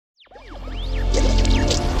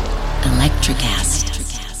Electrocast.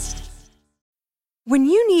 When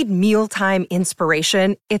you need mealtime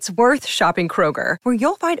inspiration, it's worth shopping Kroger, where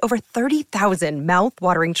you'll find over 30,000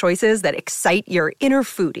 mouth-watering choices that excite your inner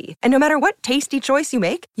foodie. And no matter what tasty choice you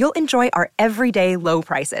make, you'll enjoy our everyday low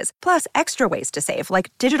prices, plus extra ways to save,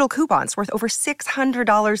 like digital coupons worth over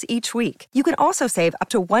 $600 each week. You can also save up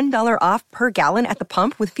to $1 off per gallon at the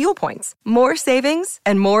pump with fuel points. More savings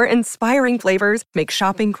and more inspiring flavors make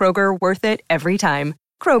shopping Kroger worth it every time.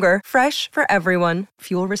 Kroger, fresh for everyone.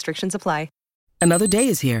 Fuel restrictions apply. Another day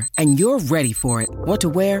is here, and you're ready for it. What to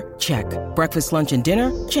wear? Check. Breakfast, lunch, and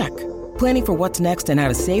dinner? Check. Planning for what's next and how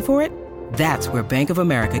to save for it? That's where Bank of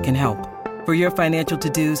America can help. For your financial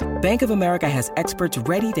to-dos, Bank of America has experts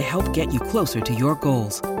ready to help get you closer to your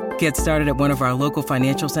goals. Get started at one of our local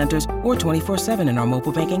financial centers or 24/7 in our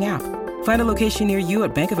mobile banking app. Find a location near you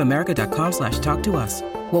at bankofamerica.com/talktous.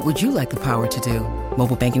 What would you like the power to do?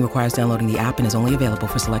 Mobile banking requires downloading the app and is only available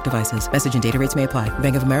for select devices. Message and data rates may apply.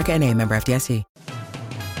 Bank of America N.A., member FDIC.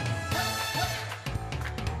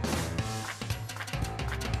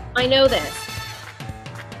 I know this.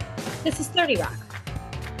 This is 30 Rock.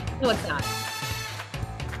 No, it's not.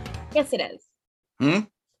 Yes, it is.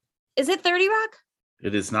 Is it 30 Rock?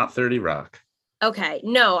 It is not 30 Rock. Okay.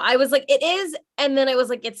 No, I was like, it is. And then I was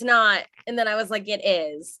like, it's not. And then I was like, it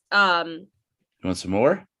is. You want some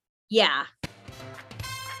more? Yeah.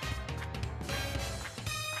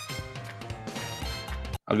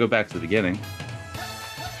 I'll go back to the beginning.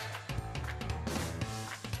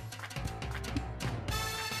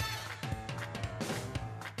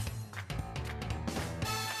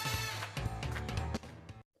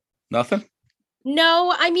 Nothing?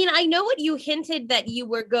 No, I mean, I know what you hinted that you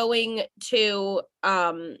were going to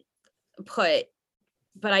put,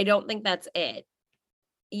 but I don't think that's it.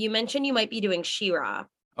 You mentioned you might be doing She-Ra.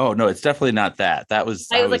 Oh, no, it's definitely not that. That was...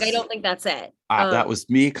 I was like, I don't think that's it. That was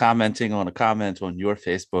me commenting on a comment on your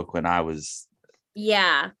Facebook when I was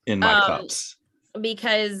in my cups.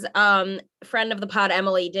 Because friend of the pod,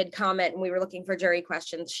 Emily, did comment and we were looking for jury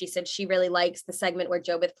questions. She said she really likes the segment where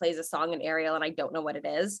Jobeth plays a song in Ariel, and I don't know what it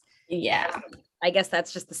is. Yeah. I guess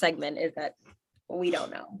that's just the segment, is that we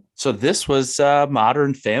don't know. So this was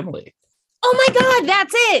Modern Family. Oh my God,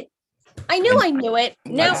 that's it. I knew it.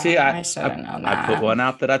 Now, I put one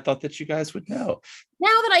out that I thought that you guys would know. Now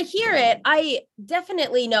that I hear it, I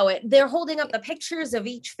definitely know it. They're holding up the pictures of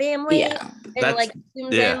each family. Yeah. And like,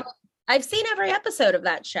 I've seen every episode of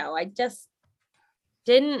that show. I just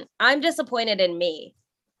I'm disappointed in me.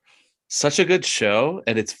 Such a good show.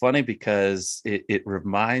 And it's funny because it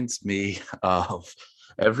reminds me of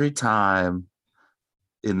every time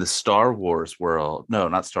in the Star Wars world. No,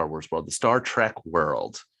 not Star Wars world, the Star Trek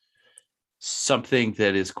world. Something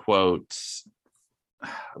that is, quote,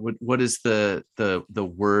 what is the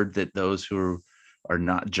word that those who are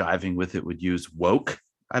not jiving with it would use? Woke,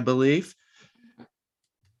 I believe.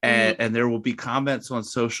 And there will be comments on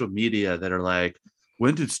social media that are like,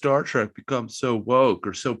 when did Star Trek become so woke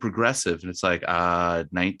or so progressive? And it's like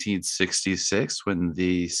 1966 when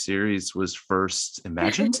the series was first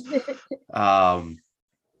imagined.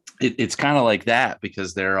 It's kind of like that,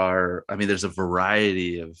 because there's a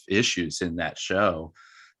variety of issues in that show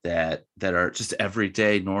that are just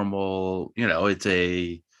everyday normal. You know, it's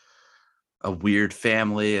a weird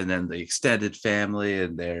family, and then the extended family,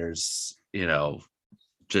 and there's, you know,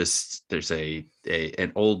 there's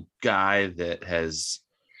an old guy that has,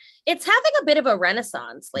 it's having a bit of a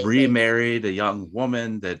renaissance lately. Remarried a young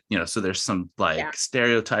woman that, you know, so there's some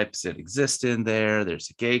stereotypes that exist in there.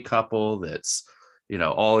 There's a gay couple that's, you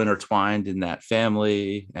know, all intertwined in that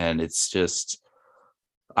family. And it's just,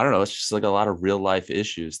 I don't know, it's just like a lot of real life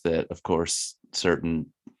issues that, of course,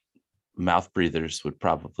 certain mouth breathers would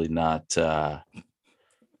probably not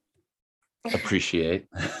appreciate.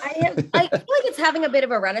 I feel like it's having a bit of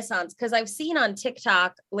a renaissance, because I've seen on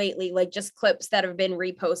TikTok lately, like, just clips that have been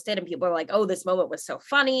reposted and people are like, oh, this moment was so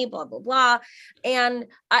funny, blah, blah, blah. And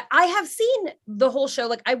I have seen the whole show.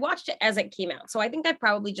 Like, I watched it as it came out. So I think I've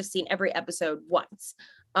probably just seen every episode once.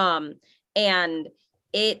 And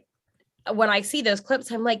when I see those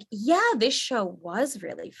clips, I'm like, yeah, this show was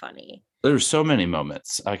really funny. There's so many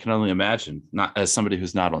moments. I can only imagine, not as somebody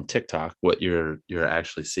who's not on TikTok, what you're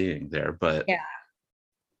actually seeing there. But yeah,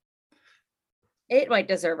 it might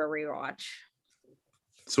deserve a rewatch.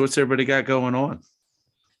 So what's everybody got going on?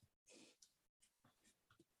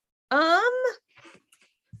 I'm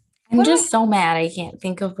just so mad I can't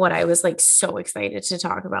think of what I was like so excited to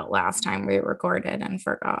talk about last time we recorded and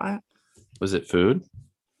forgot. Was it food?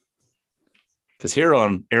 Because here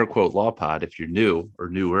on Air Quote Law Pod, if you're new or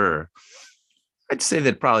newer, I'd say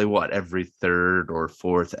that probably every third or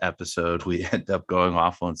fourth episode we end up going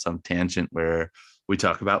off on some tangent where we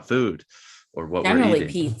talk about food or what Generally we're eating.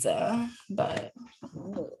 pizza, but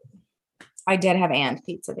I did have and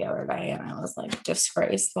pizza the other day and I was like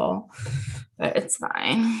disgraceful, but it's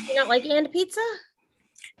fine. You don't like and pizza?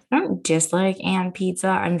 I don't dislike and pizza.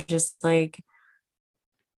 I'm just like,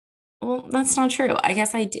 well, that's not true. I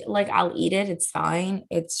guess I do, like, I'll eat it. It's fine.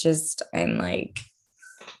 It's just, I'm like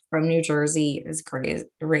from New Jersey, is crazy,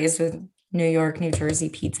 raised with New York, New Jersey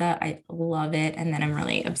pizza. I love it. And then I'm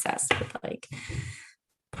really obsessed with like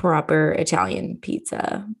proper Italian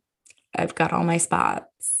pizza. I've got all my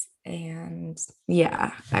spots. And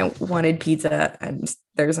yeah, I wanted pizza and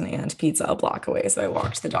there's an and pizza a block away. So I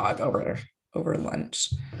walked the dog over lunch.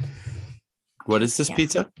 What is this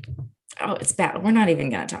pizza? Oh, it's bad. We're not even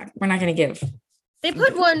going to talk. We're not going to give. They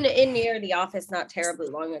put one in near the office not terribly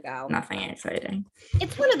long ago. Nothing exciting.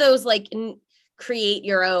 It's one of those like create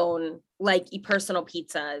your own like personal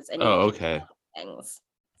pizzas. And okay. Things.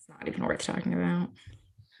 It's not even worth talking about.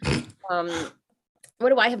 What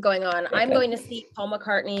do I have going on? Okay. I'm going to see Paul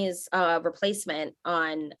McCartney's replacement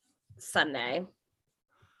on Sunday.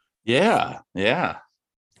 Yeah.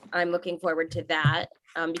 I'm looking forward to that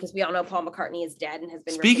because we all know Paul McCartney is dead and has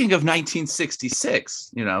been. Speaking of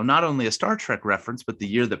 1966, not only a Star Trek reference, but the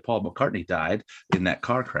year that Paul McCartney died in that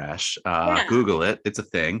car crash. Google it. It's a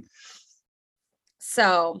thing.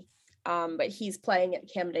 So, but he's playing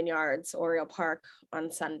at Camden Yards, Oriole Park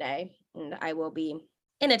on Sunday, and I will be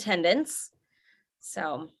in attendance.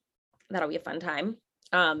 So that'll be a fun time.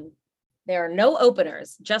 There are no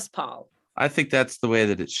openers, just Paul. I think that's the way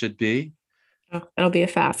that it should be. It'll be a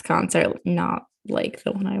fast concert, not like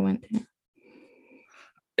the one I went to.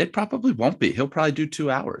 It probably won't be. He'll probably do 2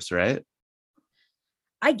 hours, right?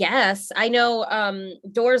 I guess. I know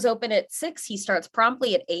doors open at 6. He starts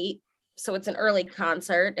promptly at 8. So it's an early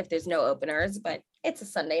concert if there's no openers, but it's a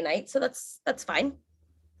Sunday night. So that's fine.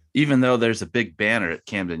 Even though there's a big banner at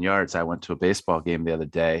Camden Yards, I went to a baseball game the other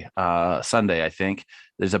day, Sunday, I think.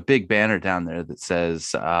 There's a big banner down there that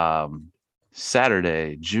says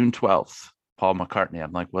Saturday, June 12th, Paul McCartney.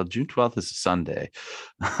 I'm like, well, June 12th is a Sunday.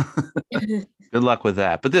 Good luck with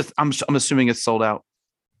that. But this, I'm assuming it's sold out.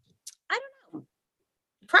 I don't know.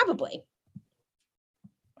 Probably.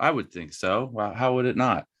 I would think so. Wow, how would it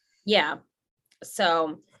not? Yeah.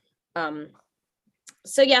 So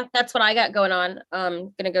yeah, that's what I got going on.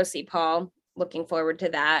 Gonna go see Paul. Looking forward to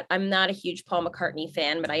that. I'm not a huge Paul McCartney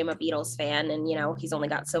fan, but I am a Beatles fan, and he's only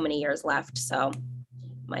got so many years left, so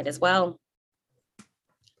might as well.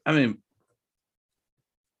 I mean,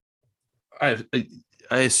 I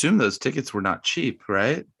assume those tickets were not cheap,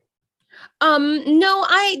 right? No,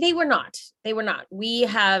 they were not. They were not. We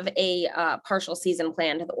have a partial season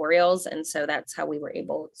plan to the Orioles, and so that's how we were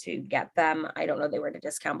able to get them. I don't know they were at a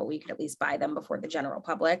discount, but we could at least buy them before the general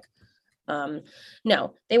public.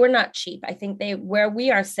 No, they were not cheap. I think where we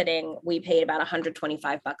are sitting, we paid about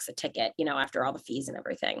 $125 a ticket, after all the fees and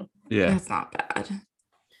everything. Yeah, that's not bad.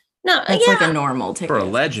 No, that's like a normal ticket for a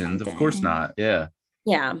legend. Of course not. Yeah.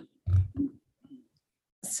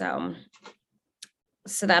 So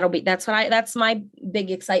that's my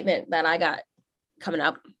big excitement that I got coming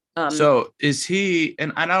up. So is he,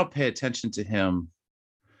 and I don't pay attention to him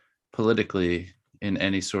politically in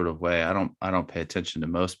any sort of way. I don't pay attention to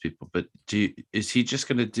most people, but is he just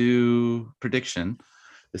going to do prediction?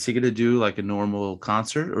 Is he going to do like a normal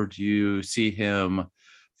concert, or do you see him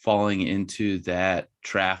falling into that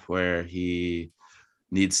trap where he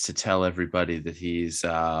needs to tell everybody that he's,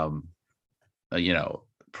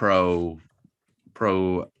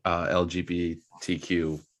 pro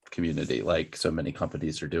LGBTQ community, like so many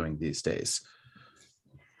companies are doing these days?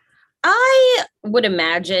 I would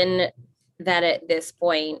imagine that at this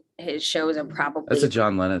point, his shows are probably... That's a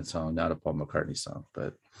John Lennon song, not a Paul McCartney song,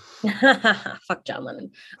 but... Fuck John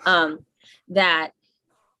Lennon. That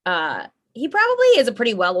he probably is a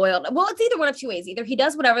pretty well-oiled... Well, it's either one of two ways. Either he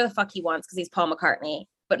does whatever the fuck he wants because he's Paul McCartney,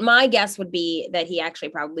 but my guess would be that he actually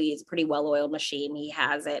probably is a pretty well-oiled machine. He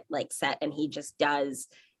has it like set and he just does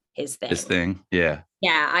his thing. Yeah.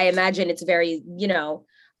 Yeah. I imagine it's very,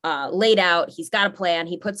 laid out. He's got a plan.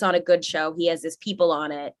 He puts on a good show. He has his people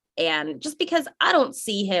on it. And just because I don't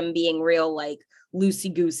see him being real, like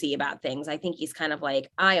loosey-goosey about things, I think he's kind of like,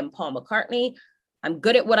 I am Paul McCartney. I'm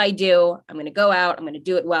good at what I do. I'm going to go out. I'm going to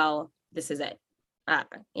do it well. This is it.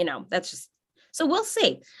 That's just, so we'll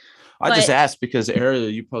see. I just asked because Ariel,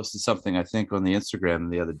 you posted something, I think, on the Instagram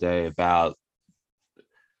the other day about,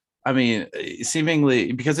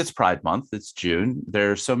 seemingly because it's Pride Month, it's June.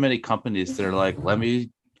 There are so many companies that are like, let me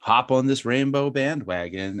hop on this rainbow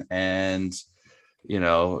bandwagon and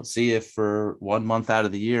see if for 1 month out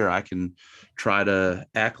of the year I can try to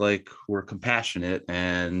act like we're compassionate.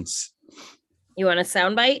 And You want a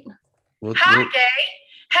soundbite? Hi, gay.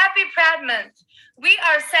 Happy Pride Month. We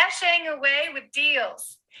are sashaying away with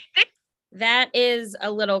deals. That is a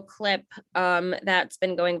little clip that's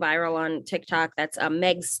been going viral on TikTok. That's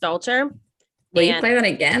Meg Stalter. Will you play that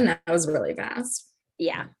again? That was really fast.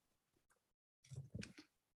 Yeah.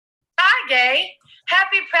 Hi, gay.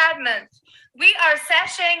 Happy Pride Month. We are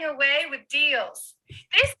sashaying away with deals.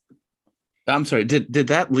 I'm sorry. Did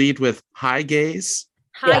that lead with hi gays?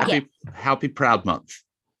 Hi, Happy Proud Month.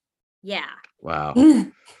 Yeah. Wow.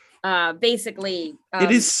 Basically,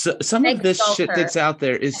 it is some of this shit Stalter. that's out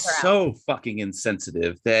there is so fucking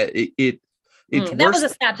insensitive that it's that was a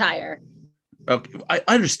satire. Okay, I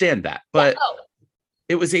understand that, but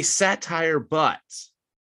it was a satire. But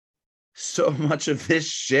so much of this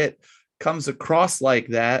shit comes across like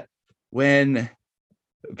that when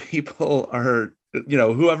people are,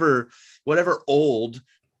 whatever old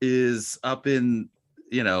is up in,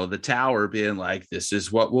 the tower being like, this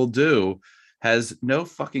is what we'll do, has no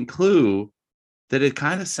fucking clue that it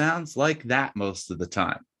kind of sounds like that most of the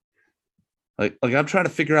time. Like I'm trying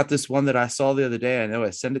to figure out this one that I saw the other day. I know I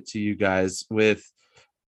sent it to you guys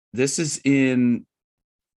this is in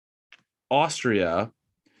Austria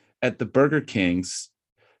at the Burger Kings.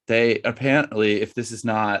 They apparently, if this is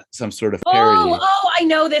not some sort of parody, I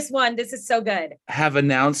know this one. This is so good. have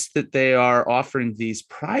announced that they are offering these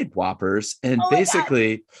Pride Whoppers, and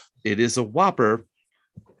basically it is a Whopper,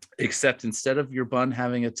 except instead of your bun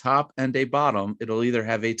having a top and a bottom, it'll either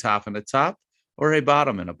have a top and a top or a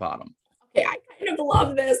bottom and a bottom. Okay, I kind of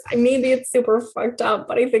love this. Maybe it's super fucked up,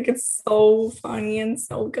 but I think it's so funny and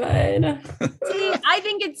so good. See, I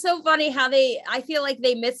think it's so funny how I feel like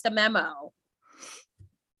they missed a memo.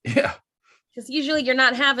 Yeah. Because usually you're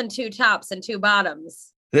not having two tops and two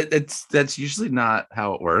bottoms. That's usually not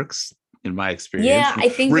how it works in my experience. Yeah, I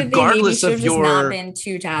think regardless that they maybe should of have just not been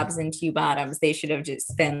two tops and two bottoms. They should have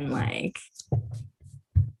just been like,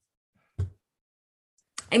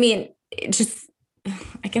 I mean,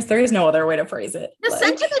 I guess there is no other way to phrase it. The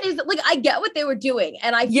sentiment is like, I get what they were doing,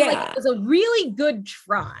 and I feel like it was a really good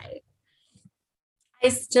try. I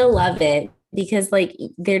still love it because like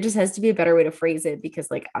there just has to be a better way to phrase it,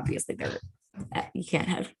 because like obviously you can't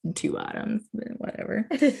have two bottoms, but whatever.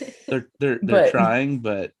 they're trying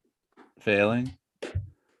but failing.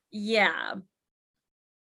 Yeah.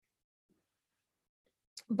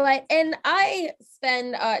 And I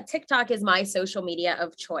spend TikTok is my social media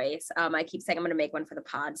of choice. I keep saying I'm going to make one for the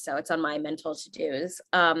pod, so it's on my mental to-dos.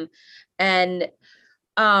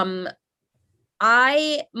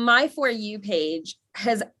 My For You page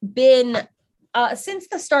has been since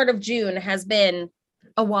the start of June has been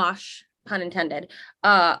awash, pun intended,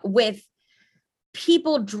 with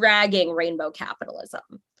people dragging rainbow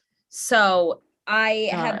capitalism. So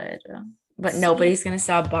but nobody's going to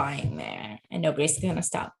stop buying there, and nobody's going to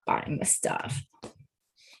stop buying the stuff.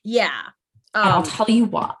 Yeah. And I'll tell you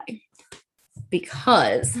why.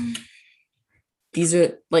 Because these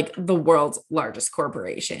are like the world's largest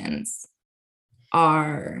corporations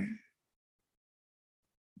are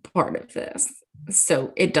part of this.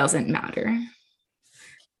 So it doesn't matter.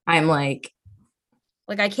 I'm like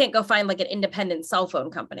I can't go find like an independent cell phone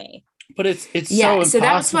company. But it's so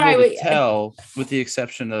impossible to tell, with the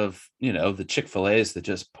exception of, the Chick-fil-A's that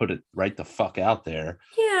just put it right the fuck out there.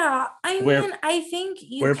 Yeah. I think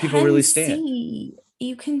where people really stand.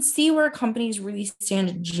 You can see where companies really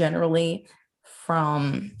stand generally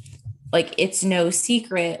from, like, it's no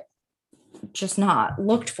secret, just not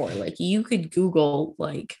looked for. Like, you could Google,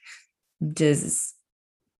 like, does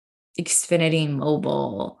Xfinity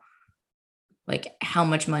Mobile, like, how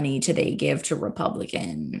much money do they give to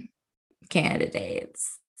Republican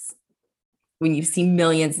candidates? When you see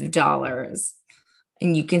millions of dollars,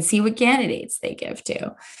 and you can see what candidates they give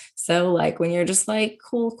to. So like when you're just like,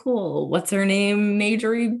 cool, what's her name?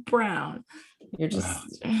 Marjorie Brown. You're just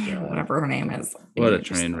whatever her name is. What a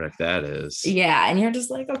train wreck that is. Yeah. And you're just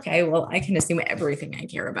like, okay, well, I can assume everything I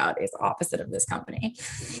care about is opposite of this company.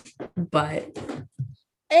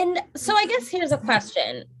 And so I guess here's a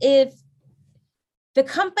question. If the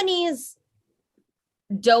companies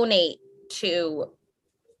donate to,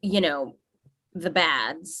 the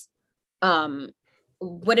bads,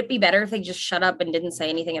 would it be better if they just shut up and didn't say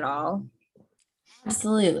anything at all?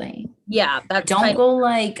 Absolutely. Yeah. Don't go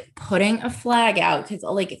like putting a flag out, because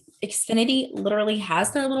like Xfinity literally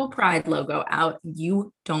has their little pride logo out.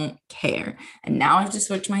 You don't care. And now I have to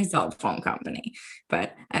switch my cell phone company,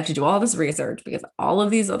 but I have to do all this research because all of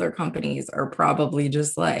these other companies are probably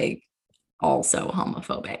just like also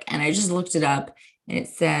homophobic. And I just looked it up. and it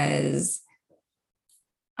says,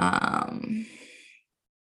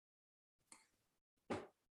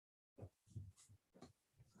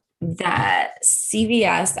 that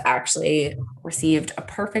CVS actually received a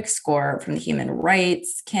perfect score from the Human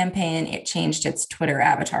Rights Campaign. It changed its Twitter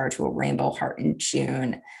avatar to a rainbow heart in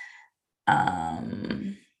June.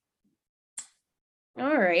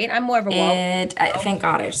 All right. I'm more of a And thank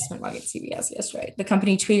God I just went logging CVS yesterday. The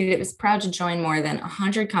company tweeted it was proud to join more than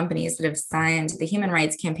 100 companies that have signed the Human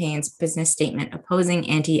Rights Campaign's business statement opposing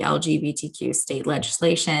anti-LGBTQ state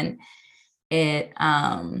legislation.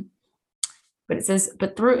 But it says,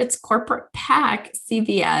 but through its corporate PAC,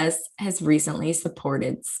 CVS has recently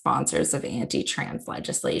supported sponsors of anti-trans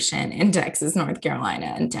legislation in Texas, North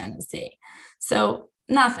Carolina, and Tennessee. So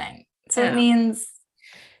nothing. So it means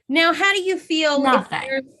now. How do you feel?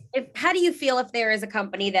 Nothing. How do you feel if there is a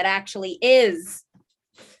company that actually is,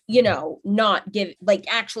 you know, not give like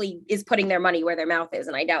actually is putting their money where their mouth is?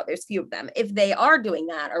 And I doubt there's few of them. If they are doing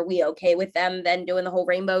that, are we okay with them then doing the whole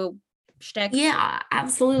rainbow shtick? Yeah,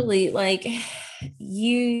 absolutely. Like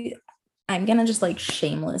I'm gonna just like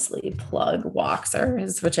shamelessly plug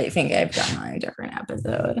Walksers, which I think I've done on a different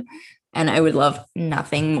episode. And I would love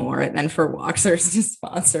nothing more than for Walksers to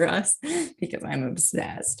sponsor us because I'm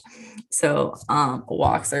obsessed. So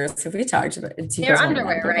Walksers, if we talked about it, they're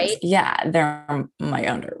underwear, right? Yeah, they're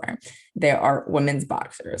my underwear. They are women's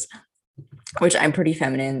boxers, which I'm pretty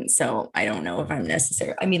feminine, so I don't know if I'm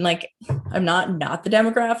necessary. I mean, like, I'm not the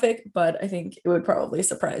demographic, but I think it would probably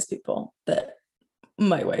surprise people that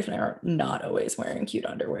my wife and I are not always wearing cute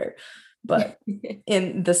underwear, but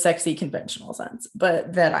in the sexy conventional sense,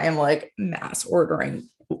 but that I am like mass ordering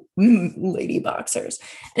lady boxers.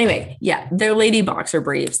 Anyway, yeah, they're lady boxer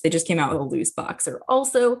briefs. They just came out with a loose boxer.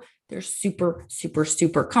 Also, they're super, super,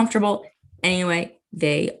 super comfortable. Anyway,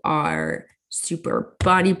 they are super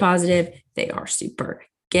body positive. They are super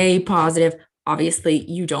gay positive. Obviously,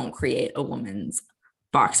 you don't create a woman's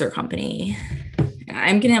boxer company.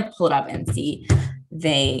 I'm going to pull it up and see.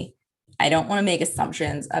 I don't want to make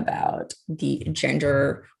assumptions about the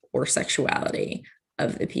gender or sexuality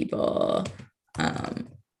of the people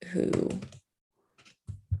who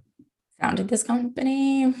founded this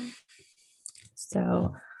company.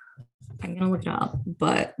 So I'm going to look it up,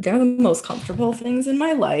 but they're the most comfortable things in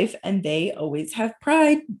my life. And they always have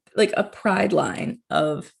pride, like a pride line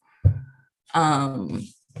of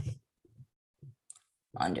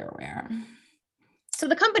underwear. So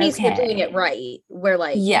the companies who are doing it right, we're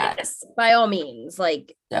like, yes, by all means,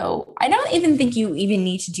 like. So I don't even think you even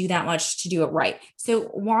need to do that much to do it right. So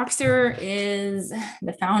Walkser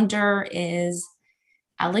the founder is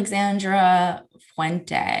Alexandra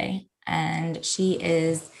Fuente, and she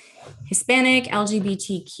is Hispanic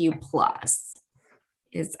LGBTQ plus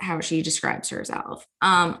is how she describes herself.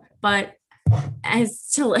 But as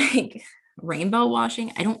to like rainbow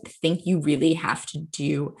washing, I don't think you really have to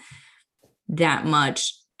do that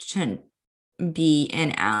much to be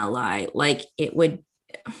an ally. Like it would,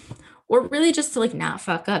 or really just to like not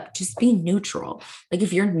fuck up, just be neutral. Like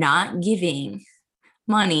if you're not giving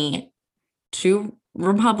money to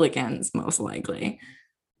Republicans, most likely,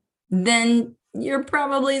 then you're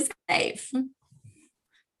probably safe.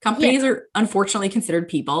 Companies are unfortunately considered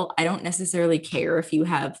people. I don't necessarily care if you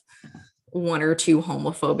have one or two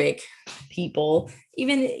homophobic people,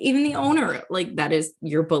 even the owner, like that is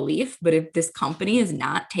your belief. But if this company is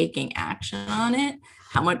not taking action on it,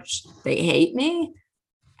 how much they hate me,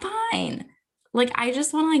 fine. Like I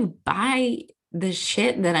just want to like buy the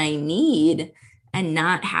shit that I need and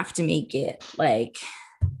not have to make it like,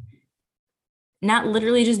 not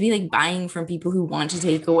literally just be like buying from people who want to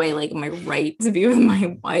take away like my right to be with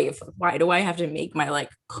my wife. Why do I have to make my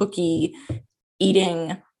like cookie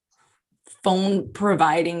eating, phone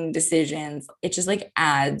providing decisions? It just like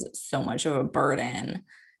adds so much of a burden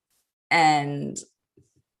and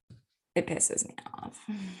it pisses me off.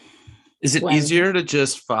 Is it easier to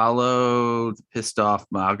just follow the pissed off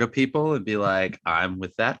MAGA people and be like, I'm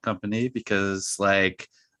with that company? Because like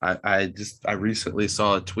I recently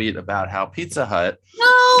saw a tweet about how Pizza Hut.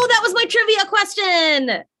 No, that was my trivia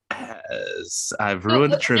question. Yes, I've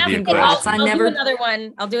ruined the trivia question. I'll do another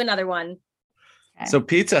one. I'll do another one. So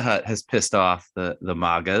Pizza Hut has pissed off the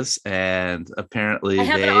MAGAs, and apparently I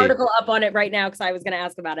have an article up on it right now because I was going to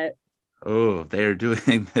ask about it. Oh, they're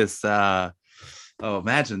doing this.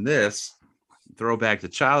 Imagine this. Throwback to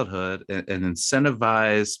childhood, an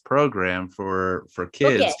incentivized program for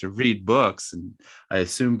kids to read books and I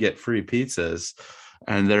assume get free pizzas.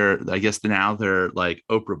 And they're like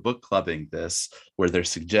Oprah book clubbing this, where they're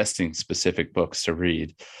suggesting specific books to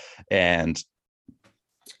read. And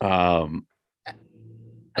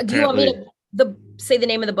do you want me Say the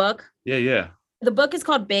name of the book. Yeah. The book is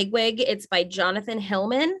called Bigwig. It's by Jonathan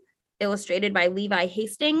Hillman, illustrated by Levi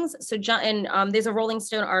Hastings. So there's a Rolling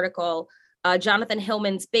Stone article, Jonathan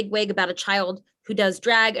Hillman's Bigwig, about a child who does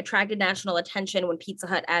drag attracted national attention when Pizza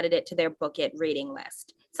Hut added it to their book it rating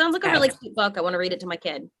list. Sounds like a really cute book. I want to read it to my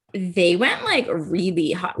kid. They went like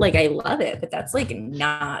really hot. Like, I love it, but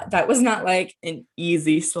that was not like an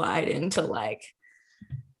easy slide into like,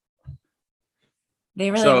 they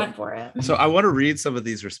really went for it. So I want to read some of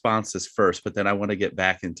these responses first, but then I want to get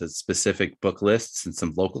back into specific book lists and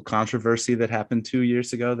some local controversy that happened 2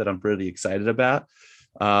 years ago that I'm pretty excited about.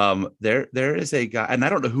 There is a guy, and I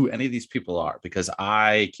don't know who any of these people are because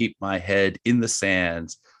I keep my head in the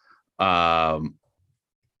sand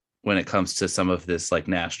when it comes to some of this like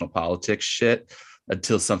national politics shit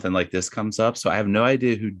until something like this comes up. So I have no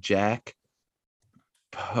idea who Jack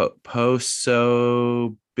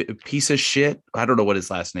Poso piece of shit. I don't know what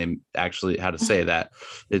his last name actually, how to say that.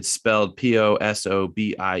 It's spelled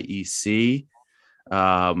Posobiec.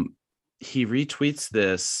 He retweets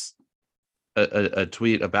this a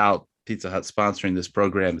tweet about Pizza Hut sponsoring this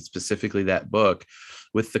program, specifically that book,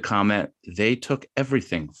 with the comment, "They took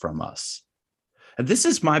everything from us." And this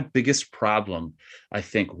is my biggest problem, I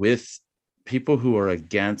think, with people who are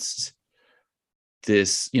against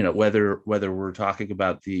this, you know, whether we're talking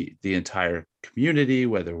about the entire community,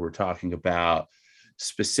 whether we're talking about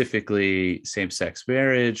specifically same-sex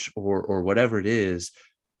marriage or whatever it is,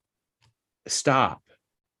 stop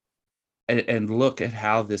and look at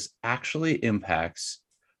how this actually impacts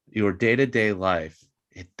your day-to-day life.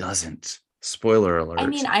 It doesn't. Spoiler alert. I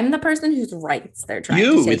mean, I'm the person whose rights they're trying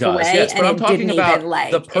to take away, yes, but I'm talking about even,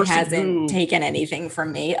 like, the person it hasn't who taken anything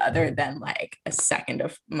from me other than like a second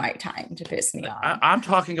of my time to piss me off. I'm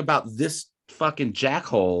talking about this fucking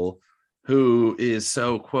jackhole who is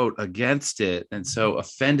so, quote, against it and so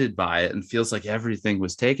offended by it and feels like everything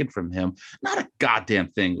was taken from him. Not a goddamn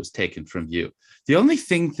thing was taken from you. The only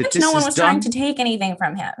thing that no one was trying to take anything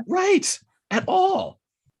from him, right, at all.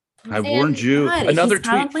 I warned you. Another he's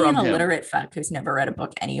tweet from an illiterate fuck who's never read a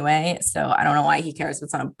book anyway. So I don't know why he cares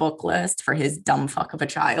what's on a book list for his dumb fuck of a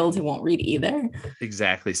child who won't read either.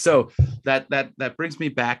 Exactly. So that brings me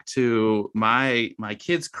back to my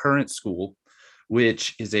kid's current school,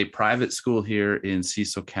 which is a private school here in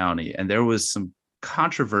Cecil County. And there was some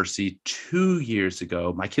controversy 2 years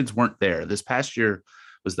ago. My kids weren't there. This past year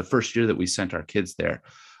was the first year that we sent our kids there.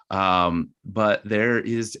 But there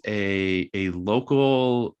is a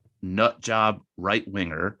local nut job right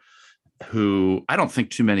winger who I don't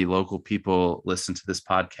think too many local people listen to this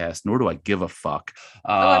podcast, nor do I give a fuck.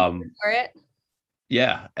 For it.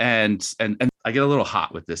 Yeah. And I get a little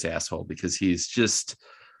hot with this asshole because he's just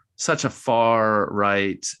such a far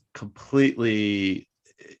right, completely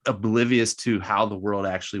oblivious to how the world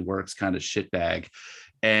actually works kind of shitbag.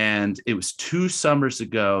 And it was 2 summers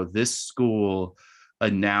ago, this school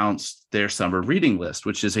announced their summer reading list,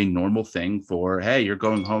 which is a normal thing for, hey, you're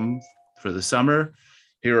going home for the summer.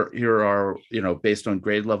 Here are, you know, based on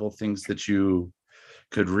grade level things that you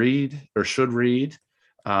could read or should read.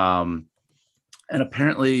 And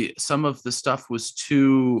apparently some of the stuff was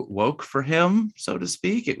too woke for him, so to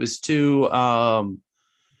speak. It was too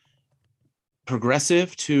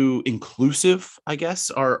progressive, too inclusive, I guess,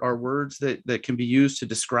 are words that can be used to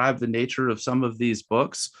describe the nature of some of these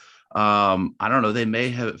books. I don't know, they may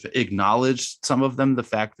have acknowledged, some of them, the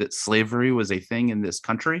fact that slavery was a thing in this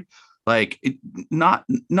country. Like,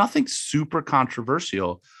 nothing super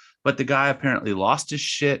controversial, but the guy apparently lost his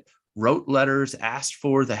shit, wrote letters, asked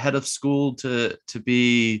for the head of school to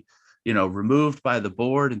be, you know, removed by the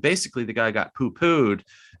board, and basically the guy got poo-pooed.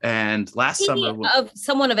 And last summer, of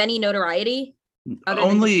someone of any notoriety,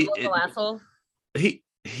 only asshole. He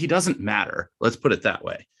doesn't matter. Let's put it that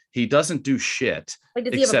way. He doesn't do shit he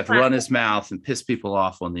except run his mouth and piss people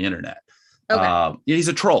off on the internet. Okay. He's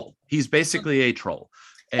a troll. He's basically a troll.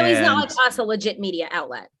 So he's not like us, a legit media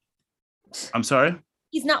outlet. I'm sorry?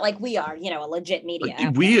 He's not like we are, you know, a legit media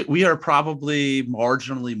outlet. We are probably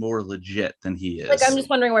marginally more legit than he is. Like, I'm just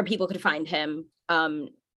wondering where people could find him.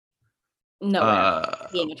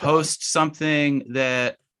 Post something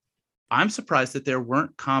that I'm surprised that there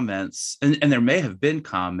weren't comments, and there may have been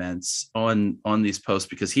comments on these posts,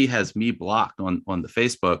 because he has me blocked on the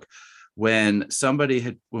Facebook. When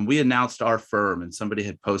we announced our firm and somebody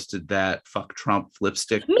had posted that fuck Trump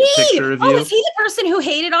lipstick picture of you. Oh, is he the person who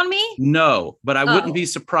hated on me? No, but I wouldn't be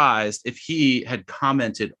surprised if he had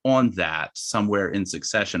commented on that somewhere in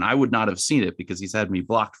succession. I would not have seen it because he's had me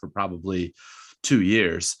blocked for probably 2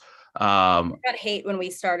 years. Um, I got hate when we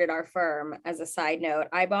started our firm. As a side note,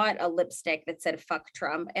 I bought a lipstick that said "fuck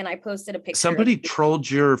Trump," and I posted a picture. Somebody trolled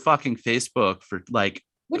your fucking Facebook for like,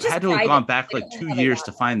 which is had to have private. gone back I like don't 2 have years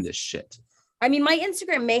to anonymous. find this shit. I mean, my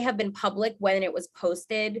Instagram may have been public when it was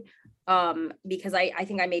posted, because I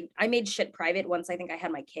think I made shit private once I think I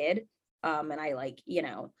had my kid, and I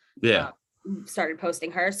Yeah. started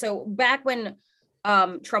posting her. So back when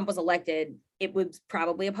Trump was elected, it was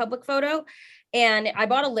probably a public photo. And I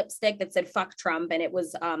bought a lipstick that said "fuck Trump," and it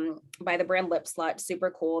was by the brand Lip Slut. Super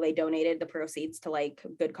cool. They donated the proceeds to like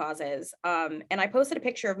good causes. And I posted a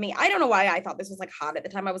picture of me. I don't know why I thought this was like hot at the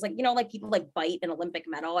time. I was like, like people like bite an Olympic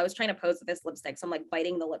medal. I was trying to pose with this lipstick, so I'm like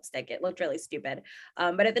biting the lipstick. It looked really stupid.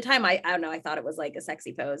 But at the time, I don't know. I thought it was like a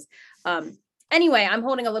sexy pose. Anyway, I'm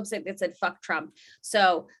holding a lipstick that said "fuck Trump."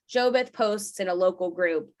 So Jobeth posts in a local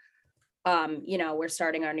group, we're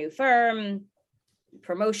starting our new firm,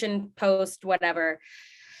 promotion post, whatever.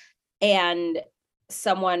 And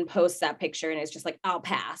someone posts that picture and it's just like, "I'll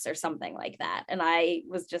pass," or something like that. And I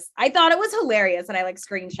thought it was hilarious. And I like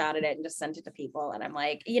screenshotted it and just sent it to people. And I'm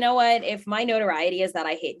like, you know what? If my notoriety is that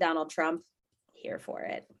I hate Donald Trump, here for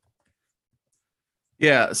it.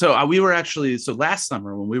 Yeah. So we were actually, last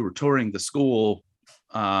summer when we were touring the school,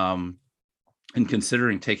 and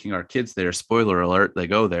considering taking our kids there, spoiler alert, they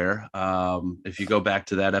go there. If you go back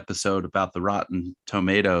to that episode about the Rotten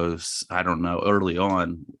Tomatoes, I don't know, early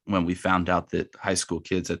on when we found out that high school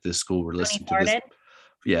kids at this school were listening to this.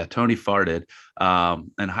 Yeah, Tony farted.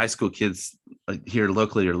 And high school kids here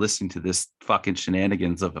locally are listening to this fucking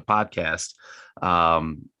shenanigans of a podcast.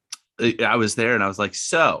 I was there and I was like,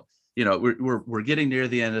 so, we're getting near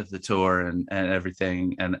the end of the tour and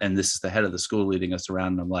everything. And this is the head of the school leading us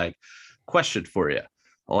around. And I'm like, question for you.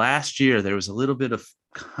 Last year, there was a little bit of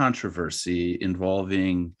controversy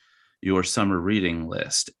involving your summer reading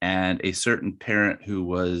list and a certain parent who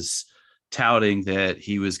was touting that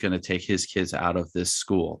he was going to take his kids out of this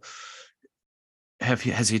school.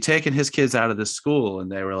 Has he taken his kids out of this school? And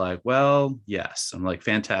they were like, well, yes. I'm like,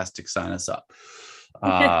 fantastic. Sign us up.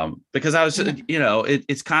 Because I was,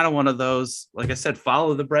 it's kind of one of those, like I said,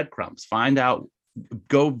 follow the breadcrumbs, find out,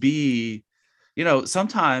 go be,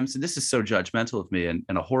 sometimes, and this is so judgmental of me and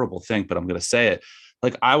a horrible thing, but I'm going to say it.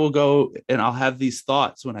 Like I will go and I'll have these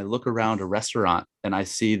thoughts when I look around a restaurant and I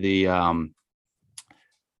see the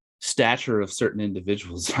stature of certain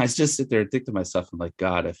individuals. I just sit there and think to myself, I'm like,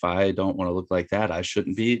 God, if I don't want to look like that, I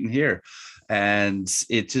shouldn't be eating here. And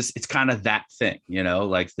it's kind of that thing,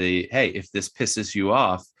 like hey, if this pisses you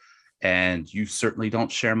off and you certainly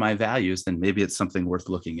don't share my values, then maybe it's something worth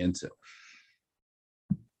looking into.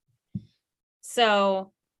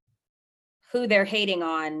 So who they're hating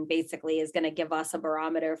on basically is going to give us a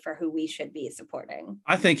barometer for who we should be supporting.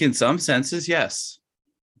 I think in some senses, yes,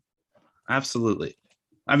 absolutely.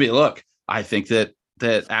 I mean, look, I think that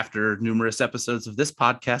after numerous episodes of this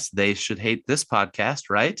podcast, they should hate this podcast,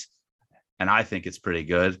 right? And I think it's pretty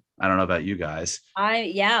good. I don't know about you guys.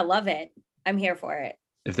 I love it. I'm here for it.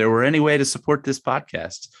 If there were any way to support this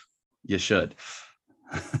podcast, you should.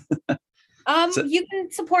 You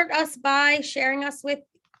can support us by sharing us with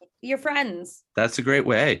your friends. That's a great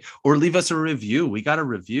way. Or leave us a review. We got a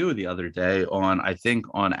review the other day on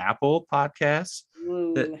Apple Podcasts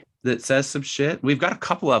that says some shit. We've got a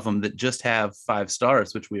couple of them that just have 5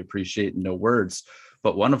 stars, which we appreciate, and no words.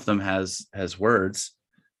 But one of them has words.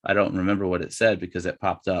 I don't remember what it said because it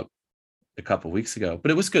popped up a couple weeks ago, but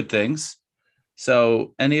it was good things.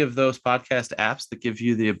 So any of those podcast apps that give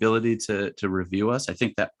you the ability to review us, I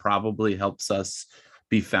think that probably helps us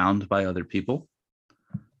be found by other people.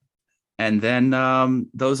 And then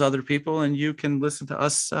those other people and you can listen to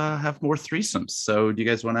us have more threesomes. So do you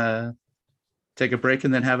guys want to take a break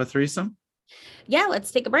and then have a threesome? Yeah, let's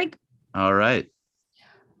take a break. All right.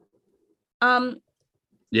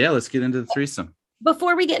 Yeah, let's get into the threesome.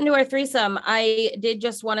 Before we get into our threesome, I did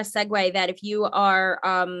just want to segue that if you are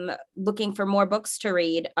looking for more books to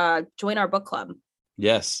read, join our book club.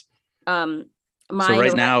 Yes. So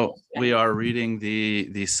right now we are reading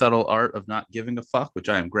the Subtle Art of Not Giving a Fuck, which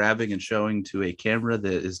I am grabbing and showing to a camera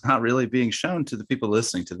that is not really being shown to the people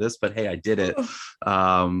listening to this, but hey, I did it.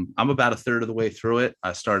 I'm about a third of the way through it.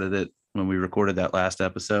 I started it when we recorded that last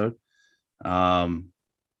episode. And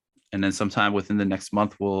then sometime within the next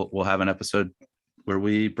month, we'll have an episode where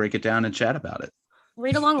we break it down and chat about it.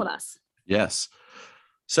 Read along with us. Yes.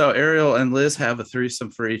 So Ariel and Liz have a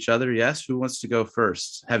threesome for each other. Yes. Who wants to go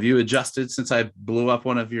first? Have you adjusted since I blew up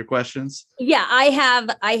one of your questions? Yeah, I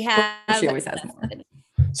have. She always has more.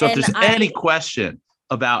 So if there's any question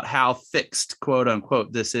about how fixed, quote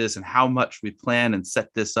unquote, this is and how much we plan and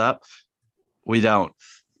set this up, we don't.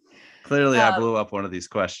 Clearly, I blew up one of these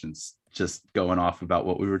questions just going off about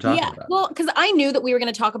what we were talking about. Well, because I knew that we were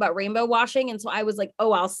going to talk about rainbow washing. And so I was like,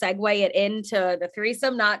 oh, I'll segue it into the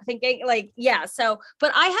threesome, not thinking like, yeah. So,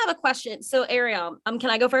 but I have a question. So Ariel, can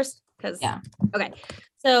I go first? Yeah. Okay.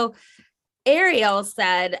 So Ariel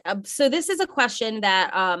said, so this is a question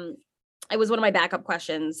that it was one of my backup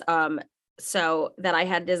questions. So that I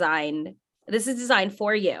had designed. This is designed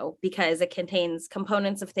for you because it contains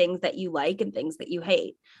components of things that you like and things that you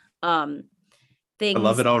hate. Things, I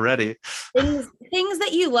love it already. Things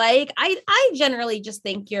that you like. I generally just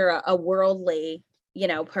think you're a worldly,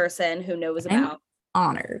 person who knows about. I'm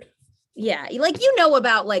honored. Yeah, like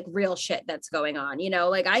about like real shit that's going on.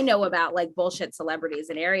 Like I know about like bullshit celebrities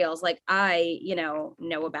and Ariel's. Like I,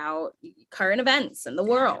 know about current events in the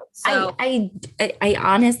world. So I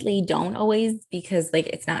honestly don't always, because like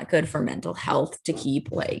it's not good for mental health to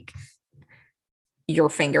keep like your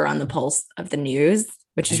finger on the pulse of the news,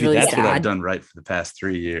 which is really that's sad. what I've done right for the past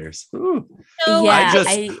 3 years. So, yeah,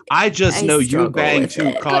 I just know you bang 2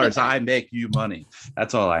 it. cars, I make you money.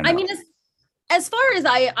 That's all I know. I mean, as far as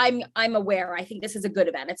I'm aware, I think this is a good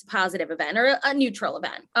event. It's a positive event or a neutral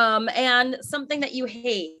event. And something that you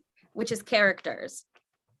hate, which is characters.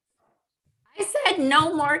 I said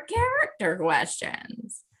no more character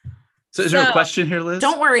questions. So is there a question here, Liz?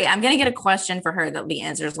 Don't worry. I'm going to get a question for her that the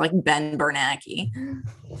answer is like Ben Bernanke.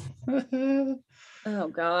 Oh,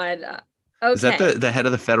 God. Okay. Is that the head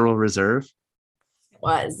of the Federal Reserve?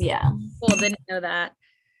 Was, yeah. Cool. Didn't know that.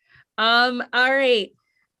 All right.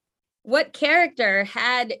 What character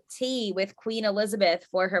had tea with Queen Elizabeth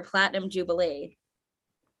for her Platinum Jubilee?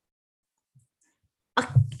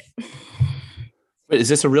 Wait, is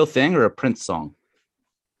this a real thing or a Prince song?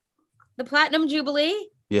 The Platinum Jubilee?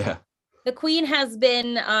 Yeah. The Queen has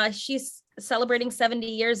been, she's celebrating 70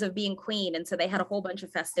 years of being Queen. And so they had a whole bunch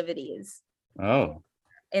of festivities. Oh.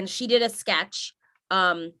 And she did a sketch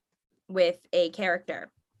with a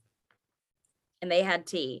character. And they had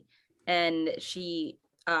tea. And she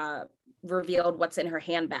revealed what's in her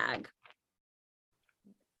handbag.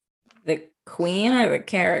 The Queen or the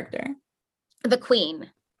character? The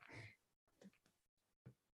Queen.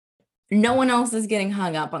 No one else is getting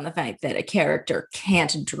hung up on the fact that a character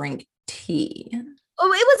can't drink tea.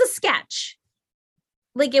 Oh, it was a sketch.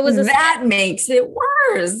 Like it was that makes it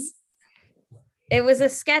worse. It was a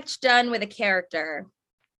sketch done with a character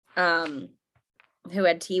who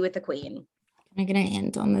had tea with the Queen. Can I get a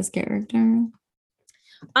hint on this character?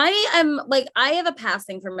 I have a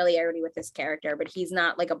passing familiarity with this character, but he's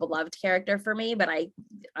not like a beloved character for me, but I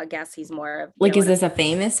guess he's more of like, is this a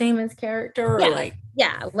famous character? Or like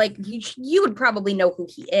you would probably know who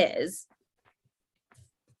he is.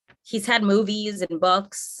 He's had movies and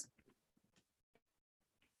books.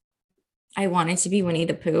 I want it to be Winnie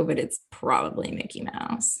the Pooh, but it's probably Mickey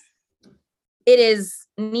Mouse. It is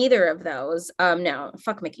neither of those. No,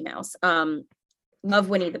 fuck Mickey Mouse. Love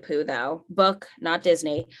Winnie the Pooh though. Book, not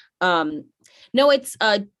Disney. No, it's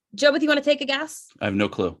Joe, if you want to take a guess? I have no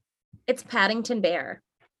clue. It's Paddington Bear.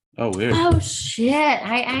 Oh, weird. Oh shit.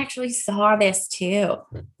 I actually saw this too.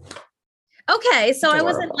 Okay, so adorable. I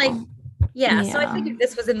wasn't like, yeah, so I figured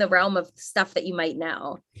this was in the realm of stuff that you might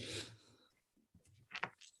know.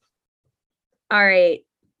 All right.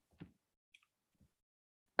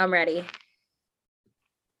 I'm ready.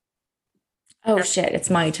 Oh shit, it's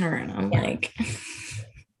my turn. I'm like,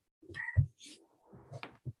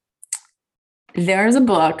 there's a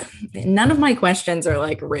book. None of my questions are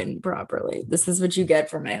like written properly. This is what you get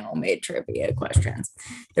for my homemade trivia questions.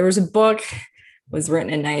 There was a book, was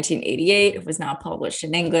written in 1988. It was not published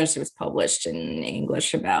in English. It was published in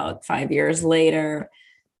English about 5 years later.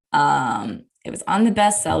 It was on the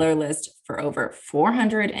bestseller list for over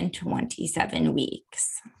 427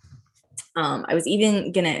 weeks. I was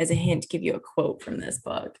even gonna, as a hint, give you a quote from this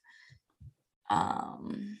book that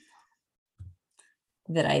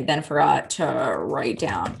I then forgot to write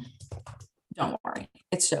down. Don't worry,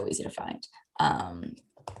 it's so easy to find.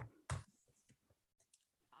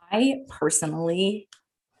 I personally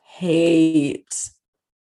hate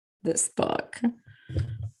this book.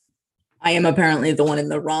 I am apparently the one in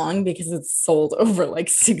the wrong because it's sold over like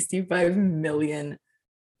 65 million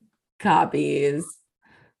copies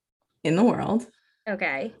in the world.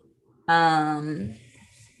 Okay. One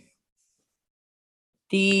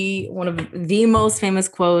of the most famous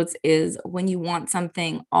quotes is, "When you want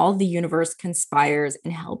something, all the universe conspires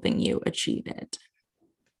in helping you achieve it."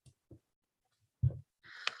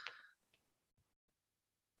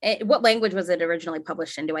 What language was it originally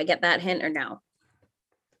published in? Do I get that hint or no?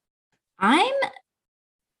 I'm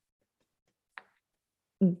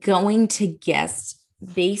going to guess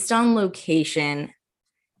based on location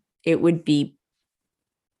it would be,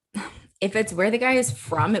 if it's where the guy is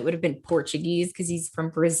from, it would have been Portuguese because he's from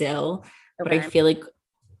Brazil. But I Okay. feel like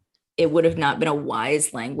it would have not been a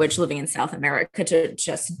wise language living in South America to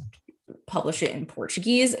just publish it in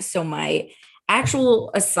Portuguese. So my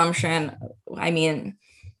actual assumption, I mean,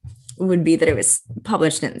 would be that it was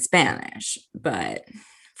published in Spanish, but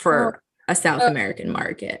for a South American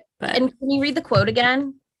market. But And can you read the quote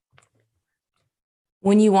again?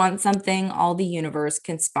 when you want something, all the universe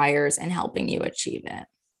conspires in helping you achieve it.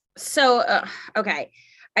 So, okay.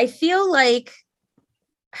 I feel like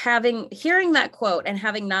hearing that quote and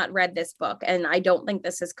having not read this book, and I don't think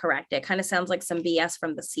this is correct. It kind of sounds like some BS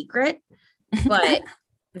from The Secret, but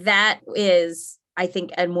that is, I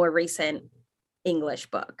think, a more recent English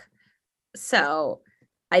book. So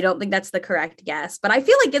I don't think that's the correct guess, but I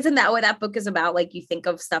feel like isn't that what that book is about? Like you think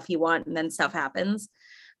of stuff you want and then stuff happens.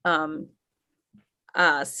 I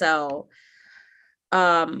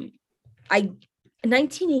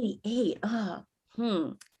 1988.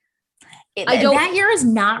 That year is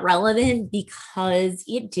not relevant because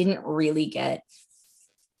it didn't really get.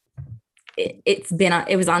 It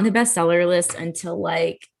was on the bestseller list until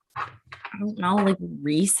like, I don't know, like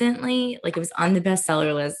recently. Like it was on the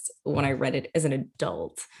bestseller list when I read it as an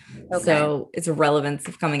adult. Okay. So its relevance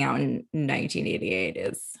of coming out in 1988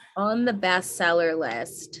 is On the bestseller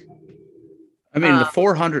list. I mean, the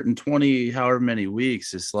 420 however many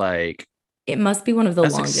weeks is like, it must be one of the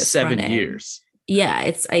that's like longest 7 running. years. Yeah,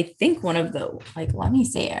 it's I think one of the, like, let me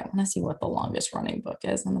see. I want to see what the longest running book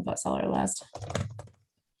is on the bestseller list.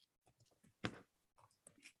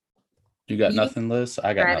 You got nothing, Liz?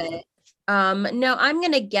 I got Read nothing. it. No, I'm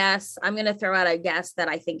gonna throw out a guess that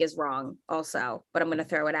I think is wrong also, but I'm gonna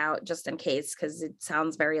throw it out just in case because it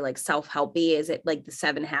sounds very like self-helpy. Is it like the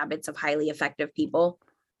 7 Habits of Highly Effective People?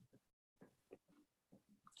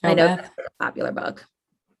 I know that's a popular book.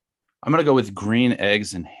 I'm gonna go with Green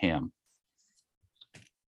Eggs and Ham.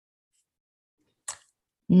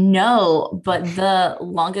 No, but the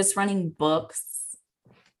longest running books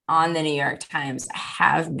on the New York Times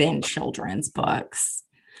have been children's books.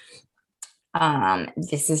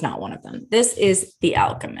 This is not one of them. This is The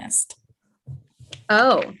Alchemist.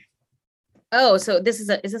 Oh, so is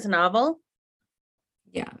this a novel?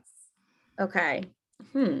 Yeah. Okay.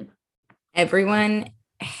 Everyone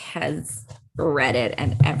has read it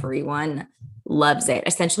and everyone loves it.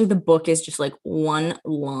 Essentially, the book is just like one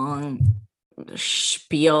long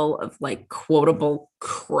spiel of like quotable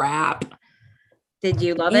crap. Did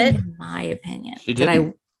you love it? In my opinion.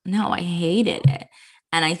 No, I hated it.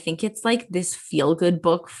 And I think it's like this feel-good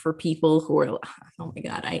book for people who are, oh my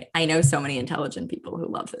God, I know so many intelligent people who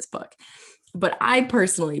love this book. But I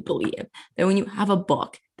personally believe that when you have a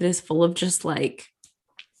book that is full of just like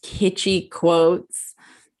kitschy quotes,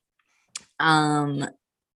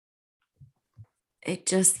 it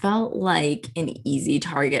just felt like an easy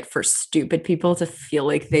target for stupid people to feel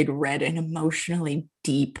like they'd read an emotionally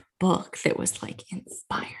deep book that was like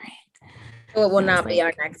inspiring. Well, it will not be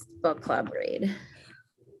our next book club read.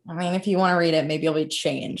 I mean, if you want to read it, maybe you'll be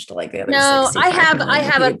changed like the other. No, I have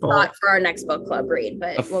a people. thought for our next book club read,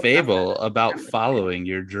 but a fable about following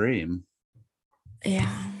your dream.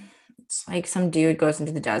 Yeah. It's like some dude goes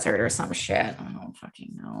into the desert or some shit. I don't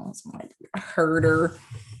fucking know. Some like herder.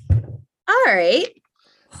 All right.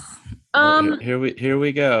 Well, here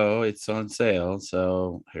we go. It's on sale.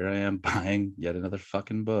 So here I am buying yet another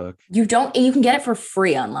fucking book. You can get it for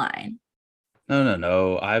free online.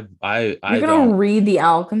 No. I You're gonna read The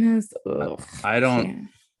Alchemist? Ugh. I don't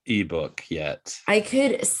ebook yet. I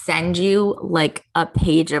could send you like a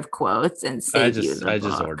page of quotes and save you the I book.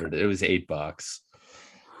 just ordered it. It was $8.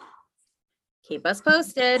 Keep us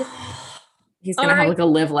posted. He's gonna have like a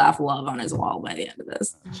live, laugh, love on his wall by the end of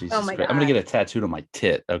this. Jesus Oh my Christ. God. I'm gonna get it tattooed on my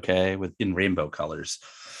tit, okay, in rainbow colors.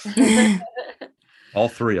 All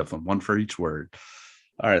 3 of them, one for each word.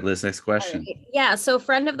 All right, Liz, next question. Right. Yeah. So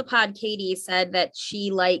friend of the pod, Katie, said that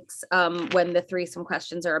she likes when the threesome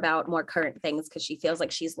questions are about more current things because she feels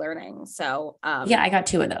like she's learning. So yeah, I got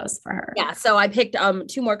 2 of those for her. Yeah. So I picked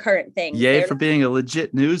 2 more current things. Yay for being a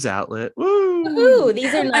legit news outlet. Woo! Ooh,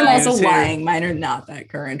 these are not. I'm also lying. Mine are not that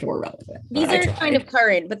current or relevant. These are kind of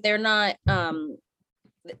current, but they're not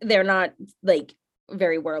like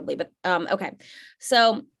very worldly. But okay.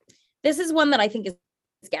 So this is one that I think is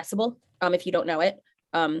guessable. If you don't know it.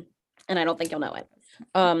 And I don't think you'll know it.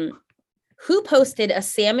 Who posted a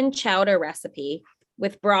salmon chowder recipe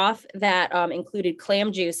with broth that included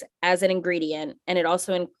clam juice as an ingredient, and it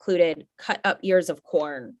also included cut up ears of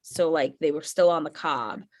corn, so like they were still on the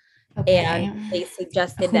cob. Okay. And they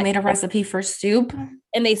suggested made a recipe for soup,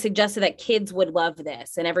 and they suggested that kids would love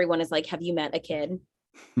this, and everyone is like, "Have you met a kid?"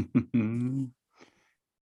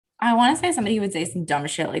 I want to say somebody who would say some dumb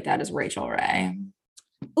shit like that is Rachel Ray.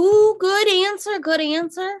 Ooh, good answer. Good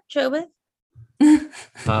answer, Jobeth.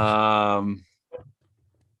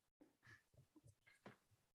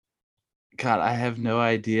 God, I have no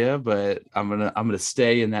idea, but I'm gonna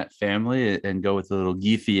stay in that family and go with the little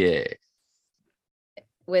Guy Fieri.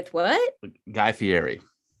 With what? Guy Fieri.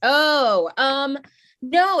 Oh,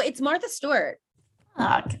 no, it's Martha Stewart.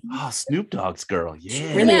 Fuck. Oh, Snoop Dogg's girl.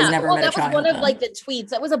 Yeah. Really has never met a that was child, one of though. like the tweets.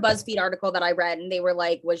 That was a BuzzFeed article that I read, and they were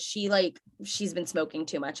like, "Was she like she's been smoking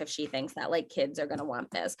too much if she thinks that like kids are gonna want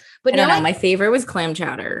this?" But I don't now know. My favorite was clam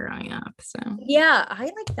chowder growing up. So yeah, I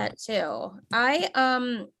like that too.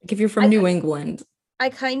 if you're from New England, I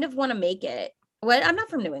kind of want to make it. What? I'm not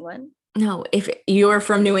from New England. no, if you're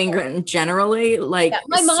from New England, generally, like Yeah,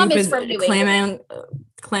 my mom soup is from New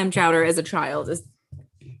clam chowder as a child is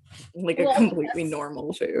like a Well, completely yes.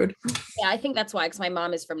 normal food. Yeah, I think that's why, because my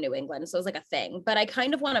mom is from New England, so it's like a thing. But I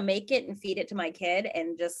kind of want to make it and feed it to my kid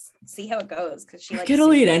and just see how it goes, because she likes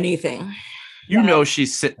Kid'll eat soup. anything. You know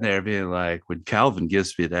she's sitting there being like, when Calvin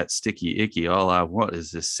gives me that sticky icky, all I want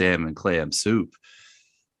is this salmon clam soup.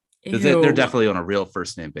 Because they're Ew. definitely on a real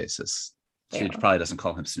first name basis. She Yeah. probably doesn't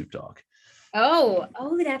call him Snoop Dogg. Oh,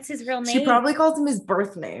 that's his real name. She probably calls him his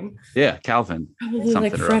birth name. Yeah, Calvin. Probably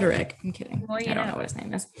Something like or Frederick. I'm kidding. Well, you I don't know. know what his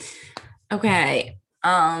name is. Okay.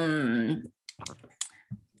 A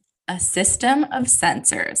system of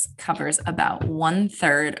sensors covers about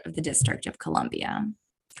 1/3 of the District of Columbia.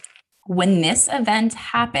 When this event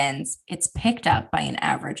happens, it's picked up by an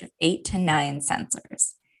average of 8 to 9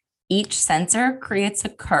 sensors. Each sensor creates a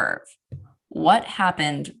curve. What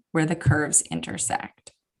happened where the curves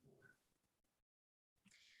intersect?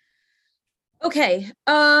 Okay.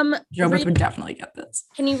 Jobeth would definitely get this.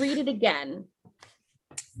 Can you read it again?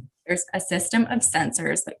 There's a system of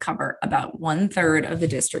sensors that cover about 1/3 of the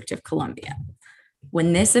District of Columbia.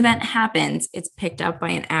 When this event happens, it's picked up by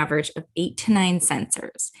an average of 8 to 9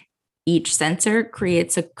 sensors. Each sensor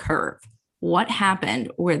creates a curve. What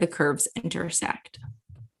happened where the curves intersect?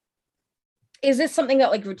 Is this something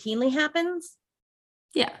that like routinely happens?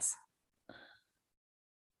 Yes.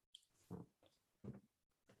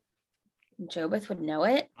 Jobeth would know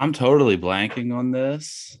it. I'm totally blanking on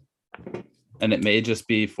this. And it may just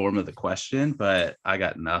be form of the question, but I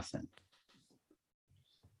got nothing.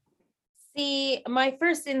 See, my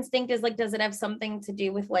first instinct is like, does it have something to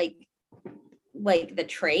do with like the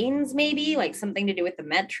trains, maybe like something to do with the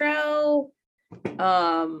metro?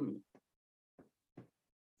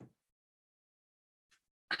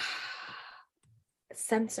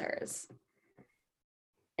 Sensors.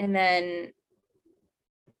 And then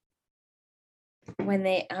when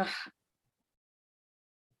they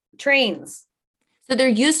trains. So they're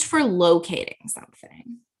used for locating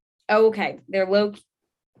something. Oh, okay. They're low.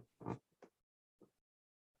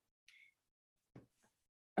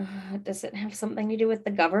 Does it have something to do with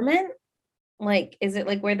the government? Like, is it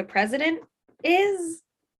like where the president is?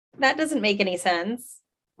 That doesn't make any sense.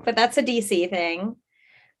 But that's a DC thing.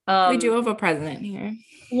 We do have a president here.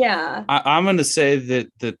 Yeah. I'm going to say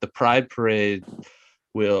that the Pride Parade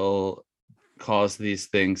will cause these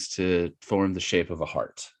things to form the shape of a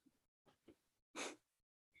heart.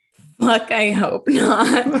 Fuck, I hope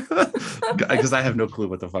not. Because I have no clue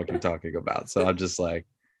what the fuck you're talking about. So I'm just like,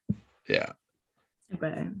 yeah.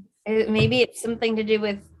 Okay. Maybe it's something to do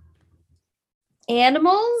with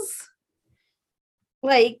animals.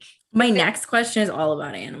 Like, My next question is all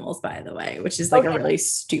about animals, by the way, which is like a really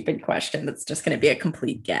stupid question that's just going to be a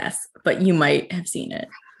complete guess, but you might have seen it.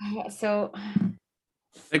 so I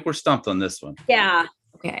think we're stumped on this one. yeah.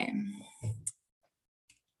 Okay.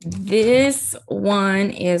 This one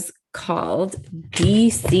is called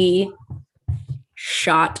DC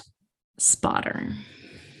Shot Spotter.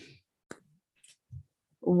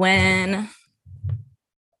 When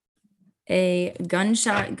a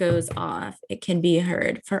gunshot goes off, it can be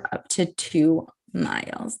heard for up to 2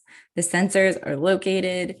 miles. The sensors are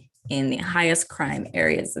located in the highest crime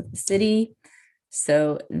areas of the city,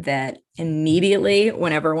 so that immediately,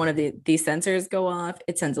 whenever one of these sensors go off,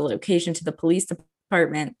 it sends a location to the police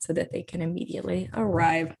department so that they can immediately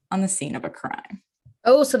arrive on the scene of a crime.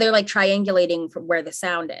 Oh, so they're like triangulating from where the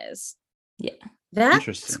sound is. Yeah. That's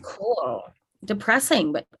Interesting. cool.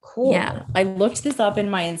 Depressing, but cool. Yeah, I looked this up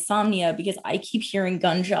in my insomnia because I keep hearing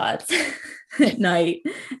gunshots at night.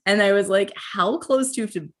 And I was like, how close do you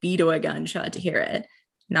have to be to a gunshot to hear it?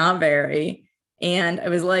 Not very. And I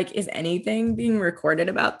was like, is anything being recorded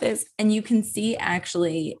about this? And you can see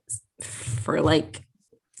actually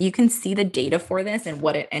you can see the data for this and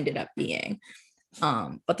what it ended up being.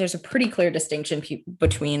 But there's a pretty clear distinction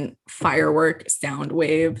between firework sound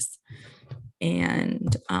waves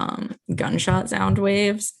and gunshot sound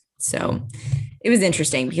waves. So it was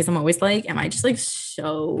interesting because I'm always like, am I just like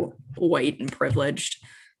so white and privileged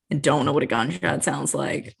and don't know what a gunshot sounds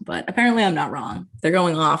like? But apparently I'm not wrong. They're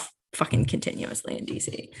going off fucking continuously in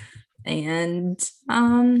DC. And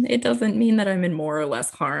it doesn't mean that I'm in more or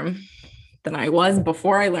less harm than I was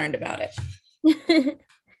before I learned about it.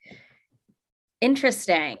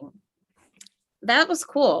 Interesting. That was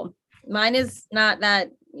cool. Mine is not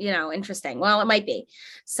that, interesting. Well, it might be.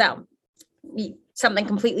 So something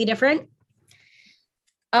completely different.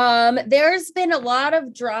 There's been a lot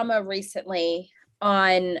of drama recently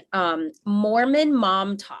on Mormon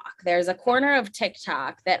mom talk. There's a corner of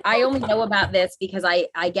TikTok that I only know about this because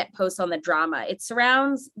I get posts on the drama.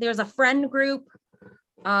 There's a friend group.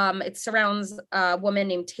 It surrounds a woman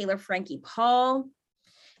named Taylor Frankie Paul.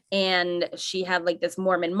 And she had like this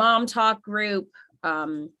Mormon mom talk group.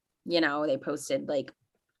 They posted like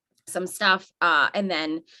some stuff. And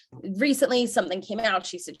then recently something came out.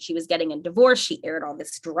 She said she was getting a divorce. She aired all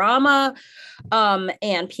this drama.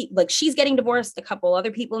 And she's getting divorced. A couple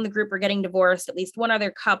other people in the group are getting divorced, at least one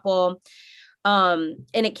other couple. And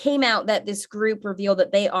it came out that this group revealed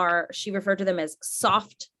that she referred to them as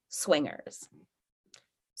soft swingers.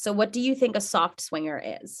 So what do you think a soft swinger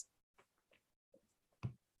is?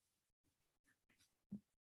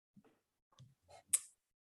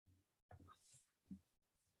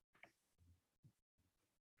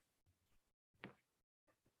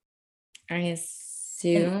 I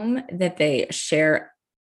assume that they share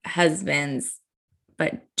husbands,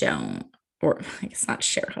 but don't, or I guess not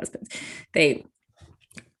share husbands. They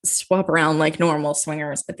swap around like normal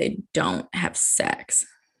swingers, but they don't have sex.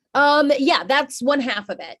 Yeah, that's one half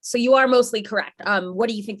of it. So you are mostly correct. What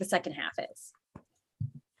do you think the second half is?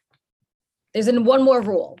 There's one more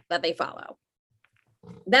rule that they follow.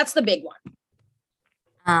 That's the big one.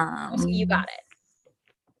 So you got it.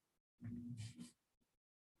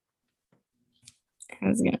 I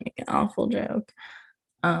was gonna make an awful joke.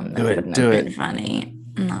 That Do wouldn't it. have been funny.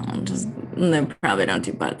 No, they probably don't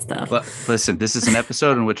do butt stuff. Well, listen, this is an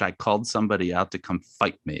episode in which I called somebody out to come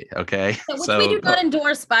fight me. Okay. Which we do not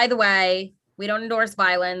endorse, by the way. We don't endorse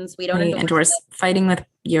violence. We don't endorse fighting with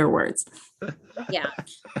your words. Yeah.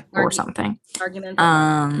 Or something. Argument.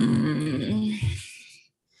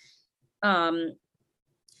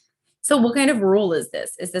 So what kind of rule is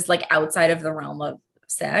this? Is this like outside of the realm of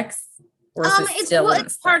sex? Or is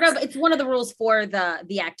it's one of the rules for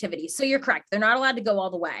the activity. So you're correct. They're not allowed to go all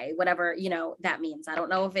the way, whatever, that means. I don't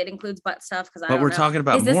know if it includes butt stuff because But we're talking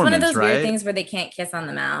about Is this Mormons, one of those right? weird things where they can't kiss on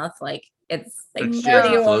the mouth? Like it's like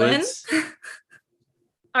exchanging fluids.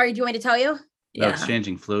 Are you going to tell you? No,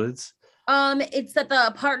 exchanging fluids. It's that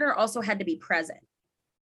the partner also had to be present.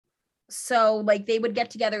 So like they would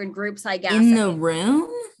get together in groups, I guess. In the room?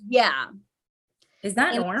 Yeah. Is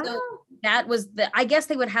that normal? So that was I guess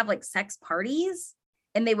they would have like sex parties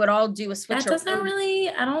and they would all do a switch. That doesn't really,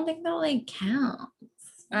 I don't think that like counts.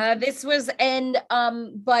 This was,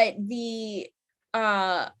 but the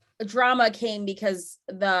drama came because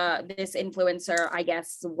this influencer, I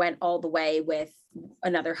guess, went all the way with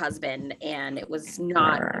another husband and it was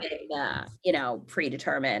not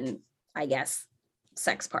predetermined, I guess,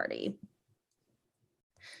 sex party.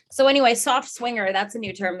 So anyway, soft swinger, that's a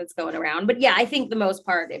new term that's going around. But yeah, I think the most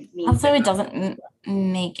part it means. Also, it doesn't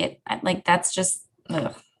make it like that's just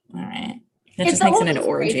all right. It just makes it an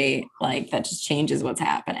orgy. Like that just changes what's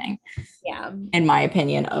happening. Yeah. In my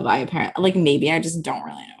opinion, maybe I just don't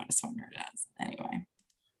really know what a swinger does. Anyway.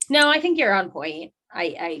 No, I think you're on point.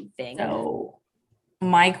 I think. So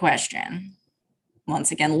my question,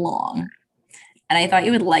 once again, long. And I thought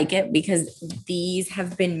you would like it because these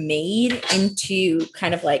have been made into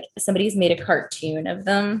kind of like somebody's made a cartoon of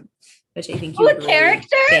them, which I think you would really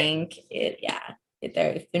think it. Yeah,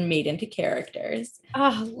 they've been made into characters.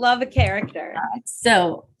 Oh, love a character.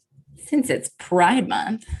 So since it's Pride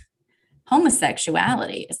Month,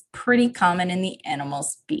 homosexuality is pretty common in the animal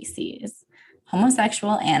species.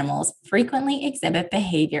 Homosexual animals frequently exhibit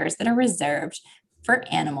behaviors that are reserved for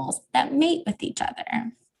animals that mate with each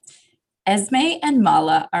other. Esme and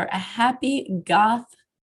Mala are a happy goth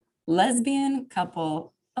lesbian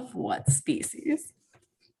couple of what species?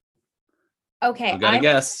 Okay, I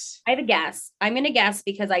guess. I have a guess. I'm going to guess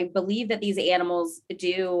because I believe that these animals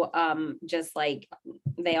do just like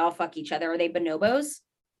they all fuck each other. Are they bonobos?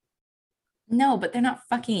 No, but they're not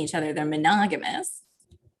fucking each other. They're monogamous.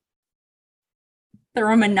 They're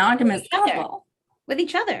a monogamous couple. With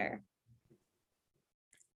each other.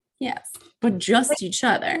 Yes, but just each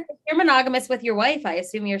other. You're monogamous with your wife. I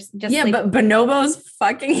assume you're just But bonobos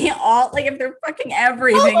fucking all like if they're fucking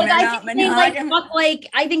everything, they're not monogamous.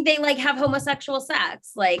 I think they like have homosexual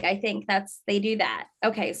sex. Like I think they do that.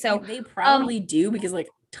 Okay, so they probably do because like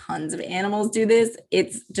tons of animals do this.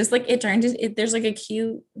 It's just like there's like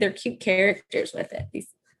they're cute characters with it.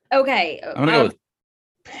 Okay, I'm gonna go with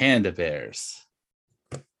panda bears.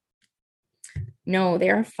 No,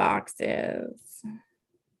 they're foxes.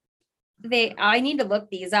 I need to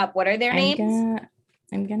look these up. What are their names?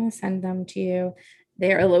 I'm gonna send them to you.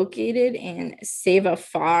 They are located in Save a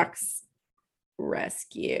Fox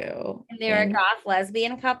Rescue. And they're a goth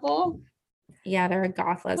lesbian couple. Yeah, they're a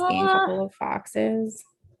goth lesbian couple of foxes.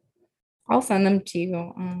 I'll send them to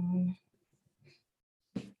you.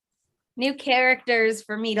 New characters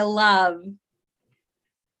for me to love.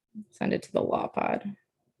 Send it to the Law Pod.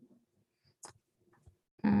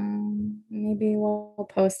 Maybe we'll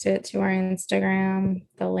post it to our Instagram,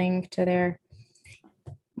 the link to their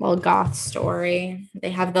little goth story. They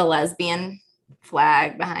have the lesbian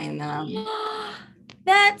flag behind them.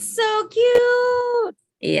 That's so cute.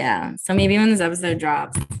 Yeah. So maybe when this episode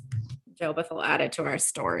drops, Jobeth will add it to our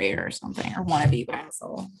story or something, or one of you guys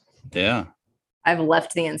will. Yeah. I've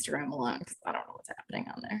left the Instagram alone because I don't know what's happening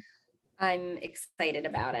on there. I'm excited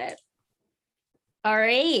about it. All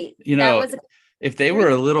right. If they were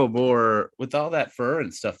a little more with all that fur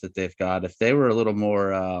and stuff that they've got, if they were a little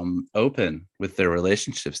more open with their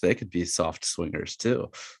relationships, they could be soft swingers too.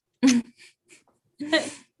 They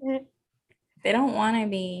don't want to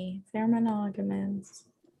be. They're monogamous.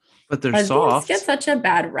 But they're soft. Get such a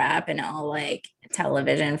bad rap in all like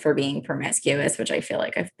television for being promiscuous, which I feel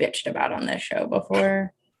like I've bitched about on this show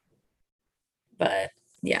before. But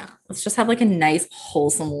yeah, let's just have like a nice,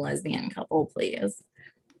 wholesome lesbian couple, please.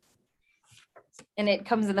 And it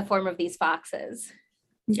comes in the form of these foxes.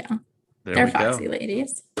 Yeah, they're foxy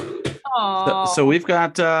ladies. So we've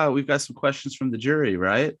got some questions from the jury,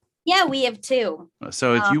 right? Yeah, we have two.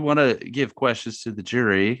 So if you want to give questions to the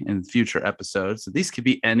jury in future episodes, these could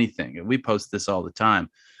be anything, and we post this all the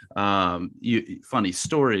time. Funny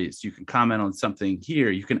stories. You can comment on something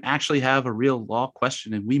here. You can actually have a real law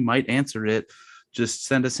question, and we might answer it. Just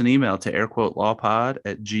send us an email to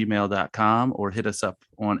airquotelawpod@gmail.com or hit us up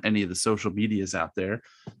on any of the social medias out there,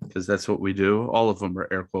 because that's what we do. All of them are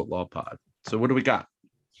airquotelawpod. So what do we got?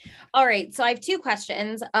 All right. So I have two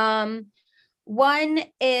questions. One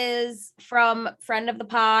is from friend of the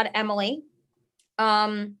pod, Emily.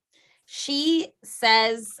 She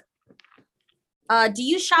says, do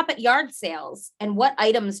you shop at yard sales, and what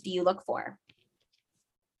items do you look for?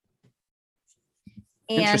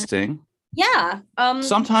 And interesting. Yeah.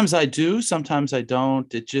 Sometimes I do, sometimes I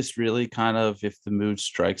don't. It just really kind of, if the mood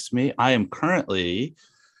strikes me. I am currently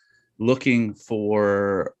looking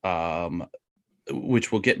for,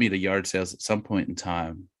 which will get me to yard sales at some point in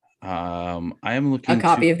time. I am looking a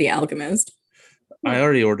copy of The Alchemist. I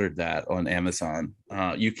already ordered that on Amazon.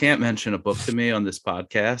 You can't mention a book to me on this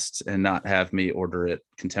podcast and not have me order it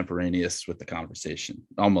contemporaneous with the conversation.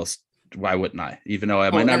 Almost. Why wouldn't I? Even though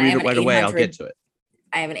I might not read it right away, I'll get to it.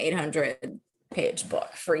 I have an 800-page book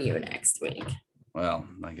for you next week. Well,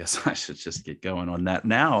 I guess I should just get going on that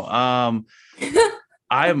now.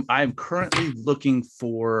 I'm currently looking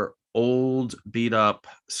for old beat up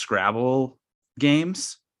Scrabble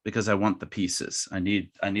games because I want the pieces. I need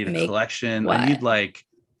a collection. What? I need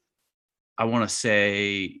I want to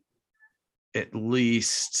say at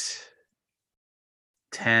least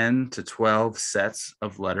 10 to 12 sets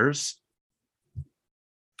of letters.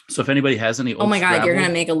 So if anybody has any old God, Scrabble, you're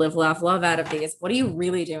gonna make a live, laugh, love out of these. What are you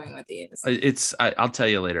really doing with these? I'll tell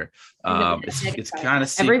you later. It's kind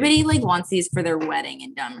of everybody wants these for their wedding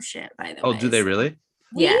and dumb shit, by the way. Oh, do they really?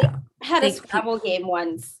 Yeah. We had a Scrabble game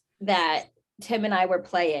once that Tim and I were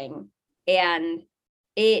playing, and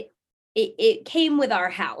it came with our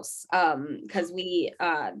house because we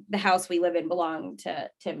the house we live in belonged to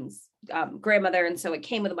Tim's grandmother, and so it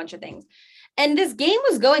came with a bunch of things. And this game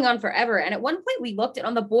was going on forever. And at one point we looked, and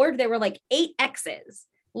on the board there were 8 X's.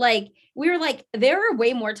 We were like, there are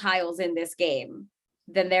way more tiles in this game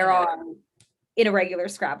than there are in a regular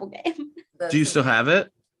Scrabble game. Do you still have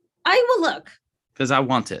it? I will look. Because I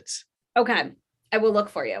want it. Okay. I will look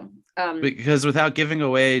for you. Because without giving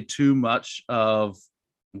away too much of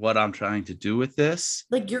what I'm trying to do with this.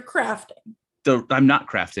 You're crafting. I'm not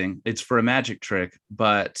crafting. It's for a magic trick,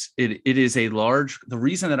 but it is a large. The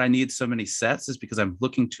reason that I need so many sets is because I'm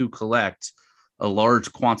looking to collect a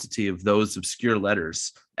large quantity of those obscure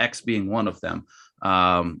letters, X being one of them.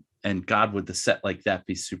 And God, would the set like that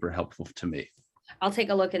be super helpful to me? I'll take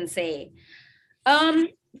a look and see.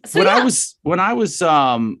 When I was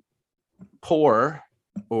poor,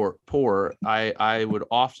 I would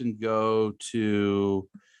often go to,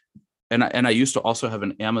 and I used to also have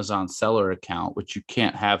an Amazon seller account, which you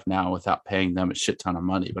can't have now without paying them a shit ton of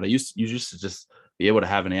money. But you used to just be able to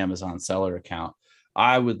have an Amazon seller account.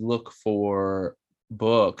 I would look for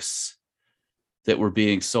books that were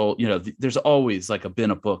being sold. There's always like a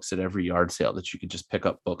bin of books at every yard sale that you could just pick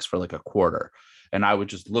up books for like a quarter. And I would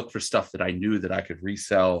just look for stuff that I knew that I could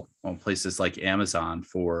resell on places like Amazon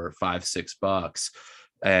for $5-6.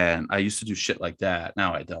 And I used to do shit like that.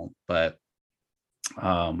 Now I don't, but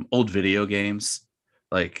old video games,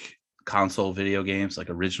 like console video games, like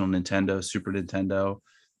original Nintendo, Super Nintendo,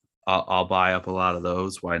 I'll buy up a lot of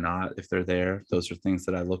those. Why not? If they're there, those are things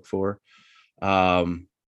that I look for.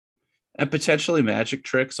 And potentially magic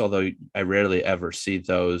tricks, although I rarely ever see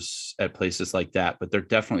those at places like that, but they're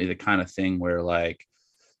definitely the kind of thing where, like,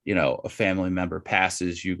 a family member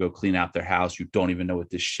passes, you go clean out their house, you don't even know what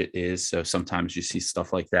this shit is. So sometimes you see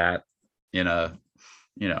stuff like that in a,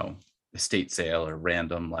 estate sale or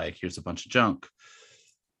random, like, here's a bunch of junk.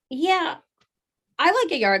 Yeah. I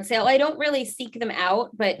like a yard sale. I don't really seek them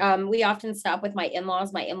out, but we often stop with my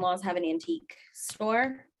in-laws. My in-laws have an antique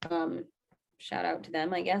store. Shout out to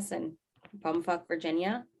them, I guess, in Bumfuck,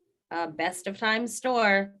 Virginia. Best of Times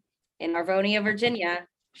store in Arvonia, Virginia.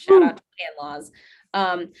 Shout out to my in-laws.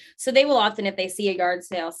 So they will often, if they see a yard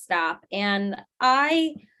sale, stop. And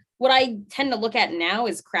what I tend to look at now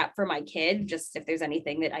is crap for my kid, just if there's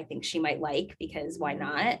anything that I think she might like, because why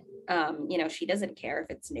not? She doesn't care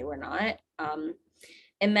if it's new or not.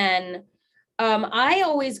 And then I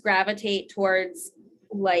always gravitate towards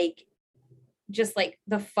just like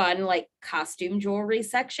the fun, like costume jewelry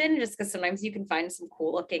section, just because sometimes you can find some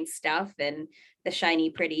cool looking stuff and the shiny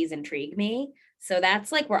pretties intrigue me. So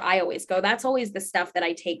that's like where I always go. That's always the stuff that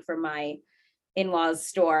I take from my in-laws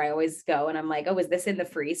store. I always go and I'm like, oh, is this in the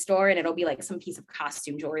free store? And it'll be like some piece of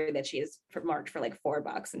costume jewelry that she has marked for like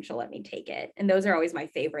 $4 and she'll let me take it. And those are always my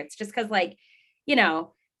favorites, just because, like,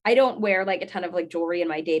 I don't wear like a ton of like jewelry in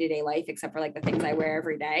my day-to-day life, except for like the things I wear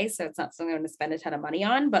every day. So it's not something I'm going to spend a ton of money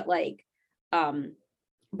on, but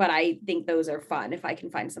I think those are fun if I can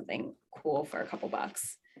find something cool for a couple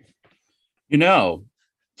bucks.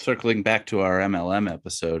 Circling back to our MLM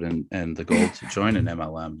episode and the goal to join an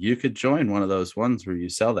MLM, you could join one of those ones where you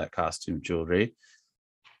sell that costume jewelry.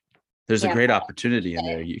 There's a great opportunity in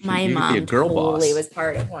there. My mom be a girl totally boss. Was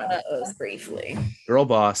part of one of those briefly. Girl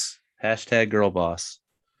boss. # girl boss.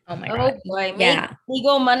 Oh my God. Boy, yeah.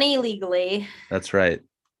 Legal money legally. That's right.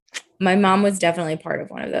 My mom was definitely part of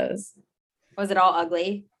one of those. Was it all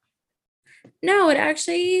ugly? No, it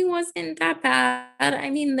actually wasn't that bad. I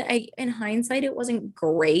mean, in hindsight, it wasn't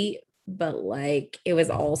great, but like it was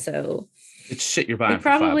also. It's shit you're buying.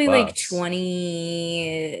 Probably for $5. Like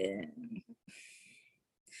 20.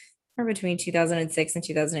 Or between 2006 and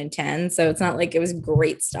 2010. So it's not like it was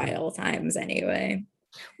great style times anyway.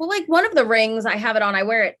 Well, like one of the rings, I have it on, I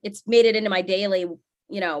wear it. It's made it into my daily,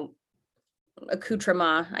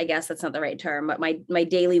 accoutrement. I guess that's not the right term, but my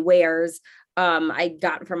daily wears. I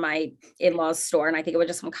got from my in-laws store, and I think it was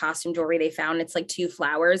just some costume jewelry they found. It's like 2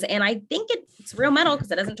 flowers, and I think it's real metal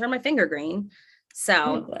because it doesn't turn my finger green.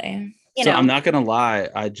 So, I'm not gonna lie.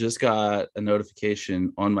 I just got a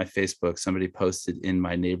notification on my Facebook. Somebody posted in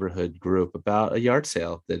my neighborhood group about a yard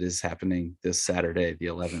sale that is happening this Saturday, the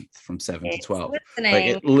 11th, from 7 to 12. Like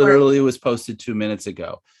it literally was posted 2 minutes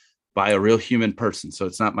ago by a real human person. So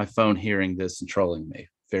it's not my phone hearing this and trolling me.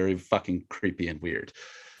 Very fucking creepy and weird.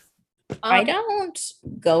 I don't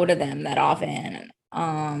go to them that often.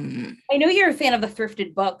 I know you're a fan of the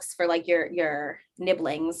thrifted books for like your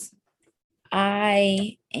nibblings.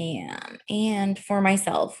 I am. And for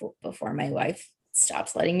myself, before my wife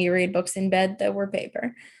stops letting me read books in bed that were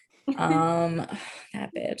paper. That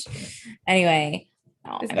bitch. Anyway.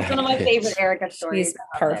 This is one of my favorite Erica stories. She's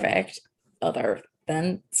perfect. Other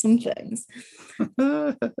than some things.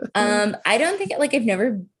 I don't think I've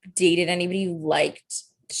never dated anybody who liked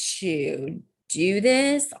to do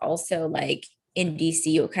this. Also, like in DC,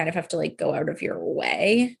 you kind of have to like go out of your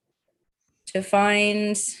way to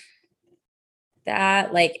find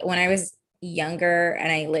that. Like when I was younger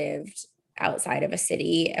and I lived outside of a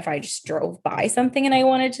city, if I just drove by something and I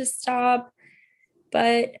wanted to stop,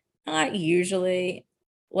 but not usually.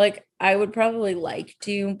 Like I would probably like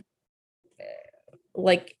to,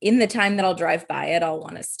 like in the time that I'll drive by it, I'll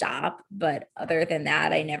want to stop. But other than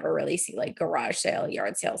that, I never really see like garage sale,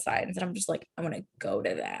 yard sale signs. And I'm just like, I want to go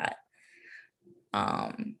to that.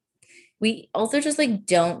 We also just like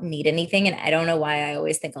don't need anything. And I don't know why I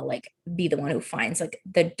always think I'll like be the one who finds like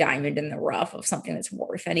the diamond in the rough of something that's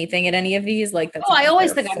worth anything at any of these. Like that's I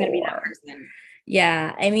always think I'm gonna be that person.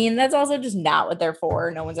 Yeah, I mean, that's also just not what they're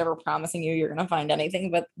for. No one's ever promising you're going to find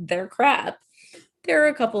anything, but they're crap. There are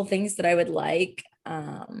a couple things that I would like,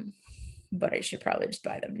 but I should probably just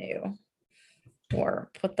buy them new or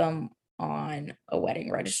put them on a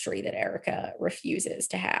wedding registry that Erica refuses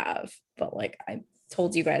to have. But like I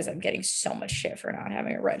told you guys, I'm getting so much shit for not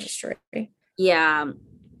having a registry. Yeah.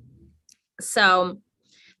 So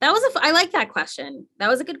that was I like that question. That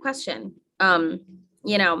was a good question.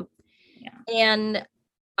 You know, Yeah. and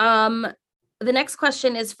the next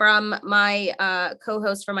question is from my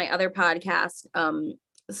co-host from my other podcast,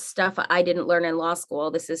 Stuff I Didn't Learn in Law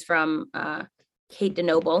School. This is from Kate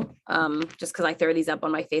DeNoble. Just because I throw these up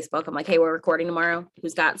on my Facebook. I'm like, hey, we're recording tomorrow.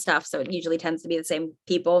 Who's got stuff? So it usually tends to be the same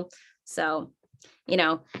people. So, you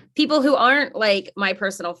know, people who aren't like my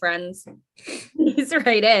personal friends, he's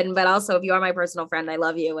right in. But also, if you are my personal friend, I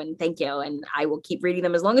love you and thank you. And I will keep reading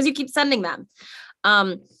them as long as you keep sending them.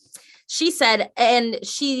 She said in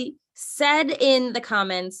the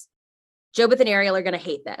comments, Jobeth and Ariel are going to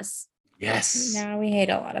hate this. Yes. No, we hate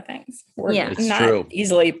a lot of things. We're Yeah. It's not true.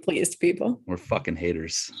 easily pleased people. We're fucking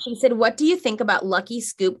haters. She said, what do you think about Lucky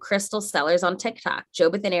Scoop crystal sellers on TikTok?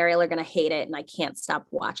 Jobeth and Ariel are going to hate it and I can't stop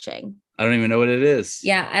watching. I don't even know what it is.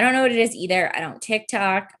 Yeah, I don't know what it is either. I don't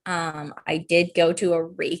TikTok. I did go to a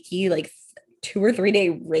Reiki, like 2 or 3 day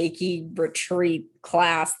Reiki retreat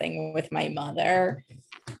class thing with my mother.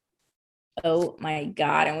 Oh my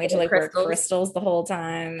God. And we had to like wear crystals the whole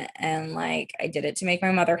time. And like I did it to make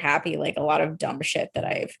my mother happy, like a lot of dumb shit that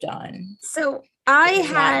I've done. So It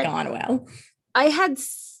has not gone well. I had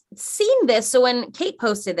seen this. So when Kate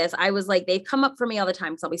posted this, I was like, they've come up for me all the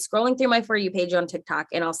time. So I'll be scrolling through my For You page on TikTok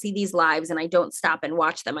and I'll see these lives and I don't stop and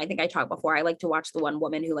watch them. I think I talked before. I like to watch the one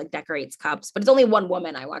woman who like decorates cups, but it's only one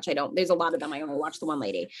woman I watch. There's a lot of them. I only watch the one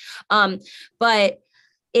lady. But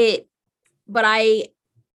I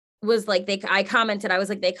was like, I commented, I was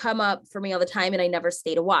like, they come up for me all the time and I never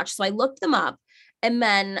stay to watch. So I looked them up. And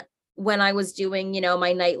then when I was doing, you know,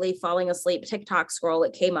 my nightly falling asleep TikTok scroll,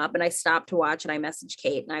 it came up and I stopped to watch and I messaged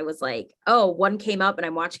Kate and I was like, oh, one came up and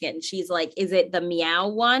I'm watching it. And she's like, is it the meow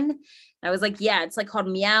one? And I was like, yeah, it's like called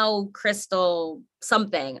Meow Crystal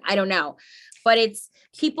something. I don't know. But it's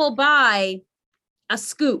people buy a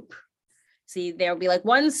scoop. See, there'll be like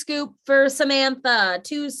 1 scoop for Samantha,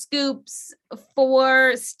 2 scoops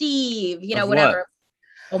for Steve, you know, whatever.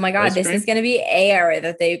 Oh my God, this is going to be air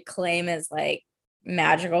that they claim is like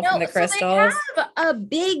magical from the crystals. They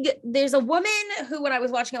have there's a woman who, when I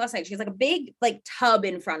was watching it last night, she has like a big like tub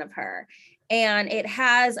in front of her and it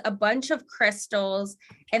has a bunch of crystals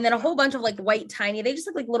and then a whole bunch of like white tiny, they just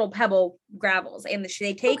look like little pebble gravels and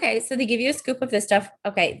they take. Okay, so they give you a scoop of this stuff.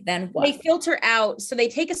 Okay, then what? They filter out. So they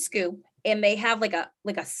take a scoop and they have like a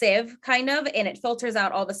sieve kind of, and it filters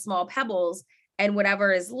out all the small pebbles and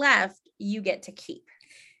whatever is left, you get to keep.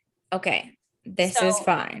 Okay. This is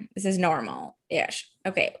fine. This is normal-ish.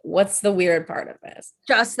 Okay. What's the weird part of this?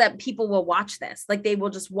 Just that people will watch this. Like they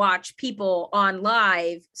will just watch people on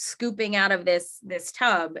live scooping out of this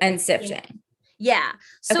tub and sifting. Yeah.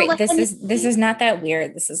 So okay, like, this is not that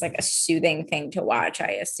weird. This is like a soothing thing to watch,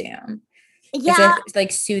 I assume. Yeah. It's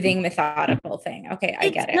like soothing, methodical thing. Okay, I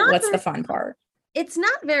get it. What's the fun part? It's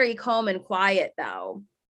not very calm and quiet though.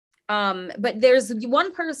 But there's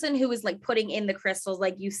one person who is like putting in the crystals.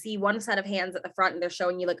 Like you see one set of hands at the front and they're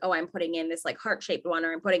showing you like, oh, I'm putting in this like heart-shaped one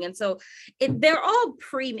or I'm putting in. So they're all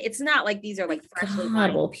it's not like these are like freshly.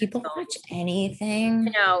 God, will people watch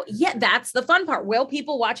anything? No. Yeah, that's the fun part. Will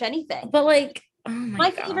people watch anything? But like, oh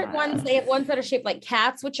my God. Favorite ones, they have ones that are shaped like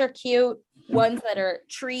cats, which are cute, ones that are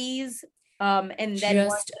trees. And then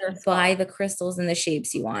just buy the crystals in the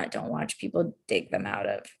shapes you want. Don't watch people dig them out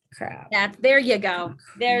of crap. There you go.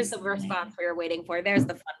 There's the response we were waiting for. There's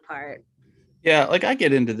the fun part. Yeah, like I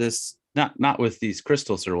get into this not with these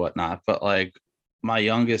crystals or whatnot, but like my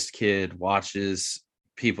youngest kid watches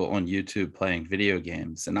people on YouTube playing video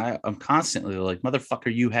games, and I'm constantly like,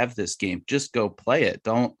 motherfucker, you have this game, just go play it.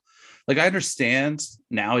 Don't like, I understand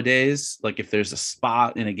nowadays, like if there's a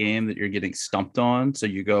spot in a game that you're getting stumped on, so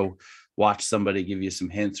you go watch somebody give you some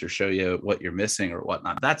hints or show you what you're missing or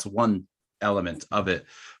whatnot. That's one element of it.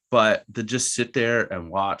 But to just sit there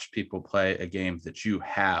and watch people play a game that you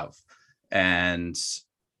have, and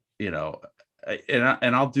you know,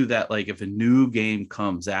 and I'll do that. Like if a new game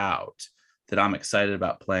comes out that I'm excited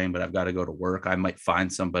about playing, but I've got to go to work, I might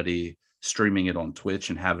find somebody streaming it on Twitch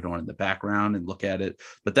and have it on in the background and look at it.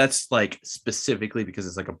 But that's like specifically because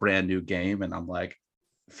it's like a brand new game and I'm like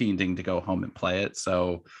fiending to go home and play it.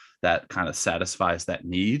 So that kind of satisfies that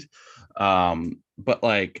need. But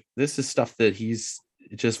like, this is stuff that he's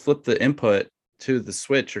just flip the input to the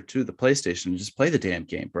Switch or to the PlayStation and just play the damn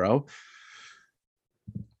game, bro.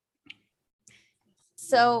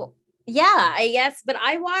 So yeah, I guess, but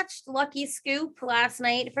I watched Lucky Scoop last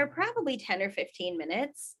night for probably 10 or 15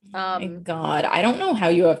 minutes. My God, I don't know how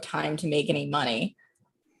you have time to make any money.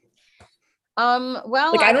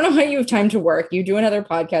 Well, Like, I don't know how you have time to work. You do another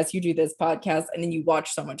podcast, you do this podcast, and then you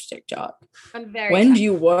watch so much TikTok. I'm very When tired. do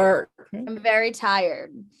you work? I'm very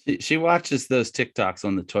tired. She watches those TikToks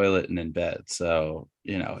on the toilet and in bed. So,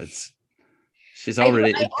 she's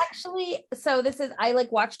already. I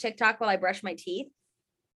like watch TikTok while I brush my teeth.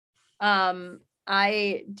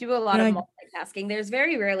 I do a lot of multitasking. There's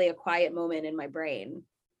very rarely a quiet moment in my brain.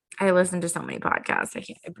 I listen to so many podcasts. I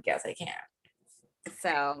can't.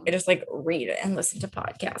 So I just like read and listen to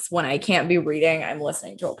podcasts. When I can't be reading, I'm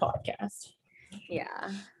listening to a podcast.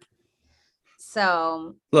 yeah.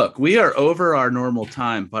 So Look, we are over our normal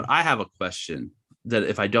time, but I have a question that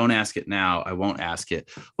if I don't ask it now, I won't ask it.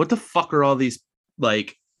 What the fuck are all these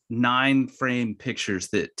like 9-frame pictures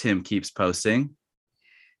that Tim keeps posting?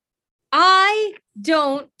 I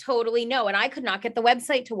don't totally know, and I could not get the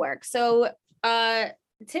website to work. So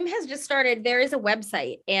Tim has just started. There is a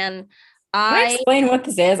website, and Can I explain what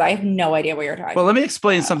this is? I have no idea what you're talking about. Well, let me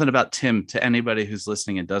explain something about Tim to anybody who's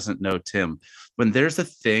listening and doesn't know Tim. When there's a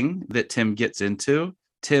thing that Tim gets into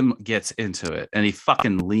it and he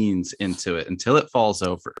fucking leans into it until it falls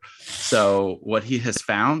over. So what he has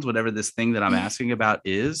found, whatever this thing that I'm asking about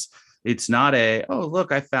is, it's not oh,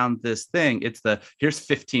 look, I found this thing. It's here's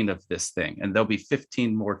 15 of this thing and there'll be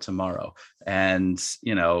 15 more tomorrow. And,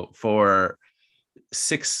 for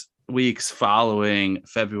 6 weeks following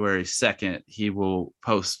February 2nd, he will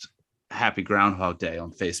post Happy Groundhog Day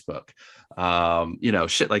on Facebook.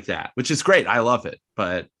 Shit like that, which is great. I love it,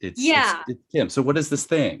 but it's Tim. So what is this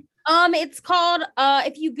thing? It's called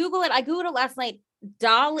if you Google it, I Googled it last night,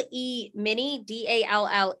 DALL-E Mini,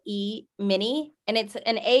 DALLE Mini, and it's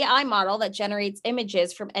an AI model that generates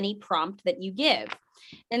images from any prompt that you give.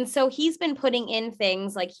 And so he's been putting in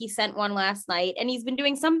things like he sent one last night, and he's been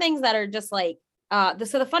doing some things that are just like so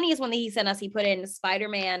the funniest one that he sent us, he put in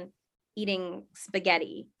Spider-Man eating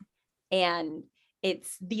spaghetti, and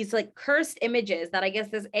it's these like cursed images that I guess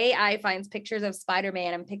this AI finds pictures of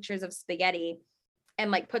Spider-Man and pictures of spaghetti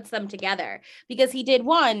and like puts them together, because he did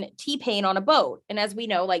one T-Pain on a boat. And as we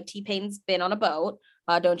know, like T-Pain's been on a boat.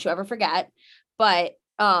 Don't you ever forget. But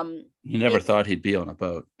you never thought he'd be on a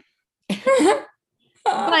boat.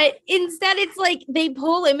 But instead it's like they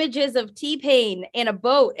pull images of T-Pain in a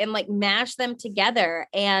boat and like mash them together,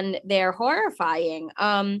 and they're horrifying.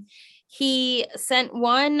 He sent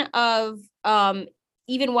one of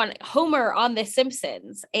even one Homer on The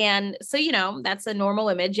Simpsons. And so, that's a normal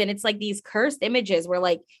image. And it's like these cursed images where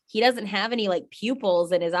like he doesn't have any like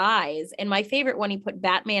pupils in his eyes. And my favorite one, he put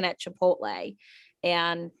Batman at Chipotle.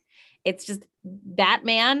 And it's just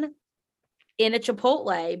Batman in a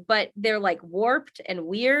Chipotle, but they're like warped and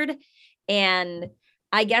weird. And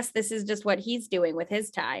I guess this is just what he's doing with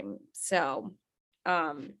his time. So,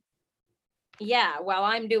 yeah, while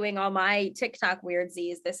I'm doing all my TikTok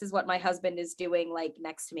weirdsies, this is what my husband is doing like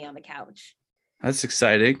next to me on the couch. That's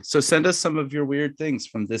exciting. So send us some of your weird things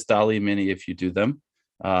from this DALL-E Mini if you do them.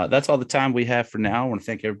 That's all the time we have for now. I want to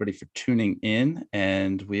thank everybody for tuning in,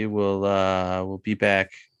 and we will we'll be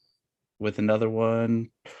back with another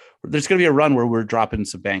one. There's going to be a run where we're dropping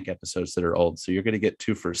some bank episodes that are old. So you're going to get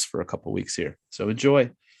twofers for a couple weeks here. So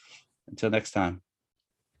enjoy. Until next time.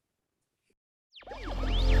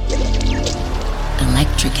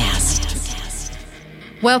 Electricast.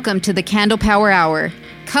 Welcome to the Candle Power Hour.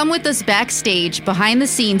 Come with us backstage behind the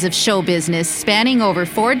scenes of show business spanning over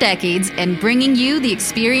 4 decades and bringing you the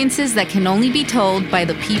experiences that can only be told by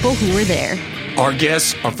the people who were there. Our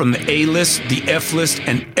guests are from the A-list, the F-list,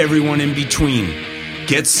 and everyone in between.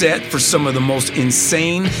 Get set for some of the most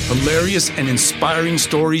insane, hilarious, and inspiring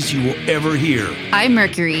stories you will ever hear. I'm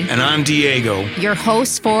Mercury. And I'm Diego. Your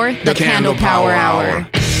hosts for the Candle Power Hour.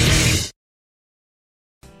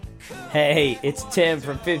 Hey, it's Tim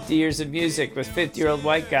from 50 Years of Music with 50-Year-Old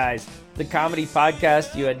White Guys, the comedy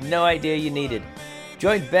podcast you had no idea you needed.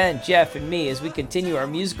 Join Ben, Jeff, and me as we continue our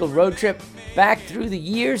musical road trip back through the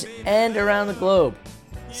years and around the globe.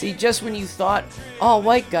 See, just when you thought all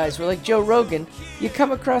white guys were like Joe Rogan, you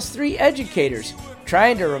come across 3 educators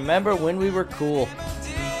trying to remember when we were cool.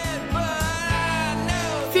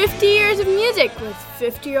 50 Years of Music with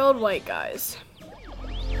 50-Year-Old White Guys.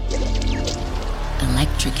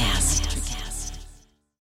 Electricast.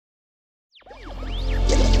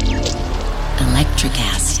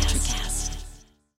 Electricast.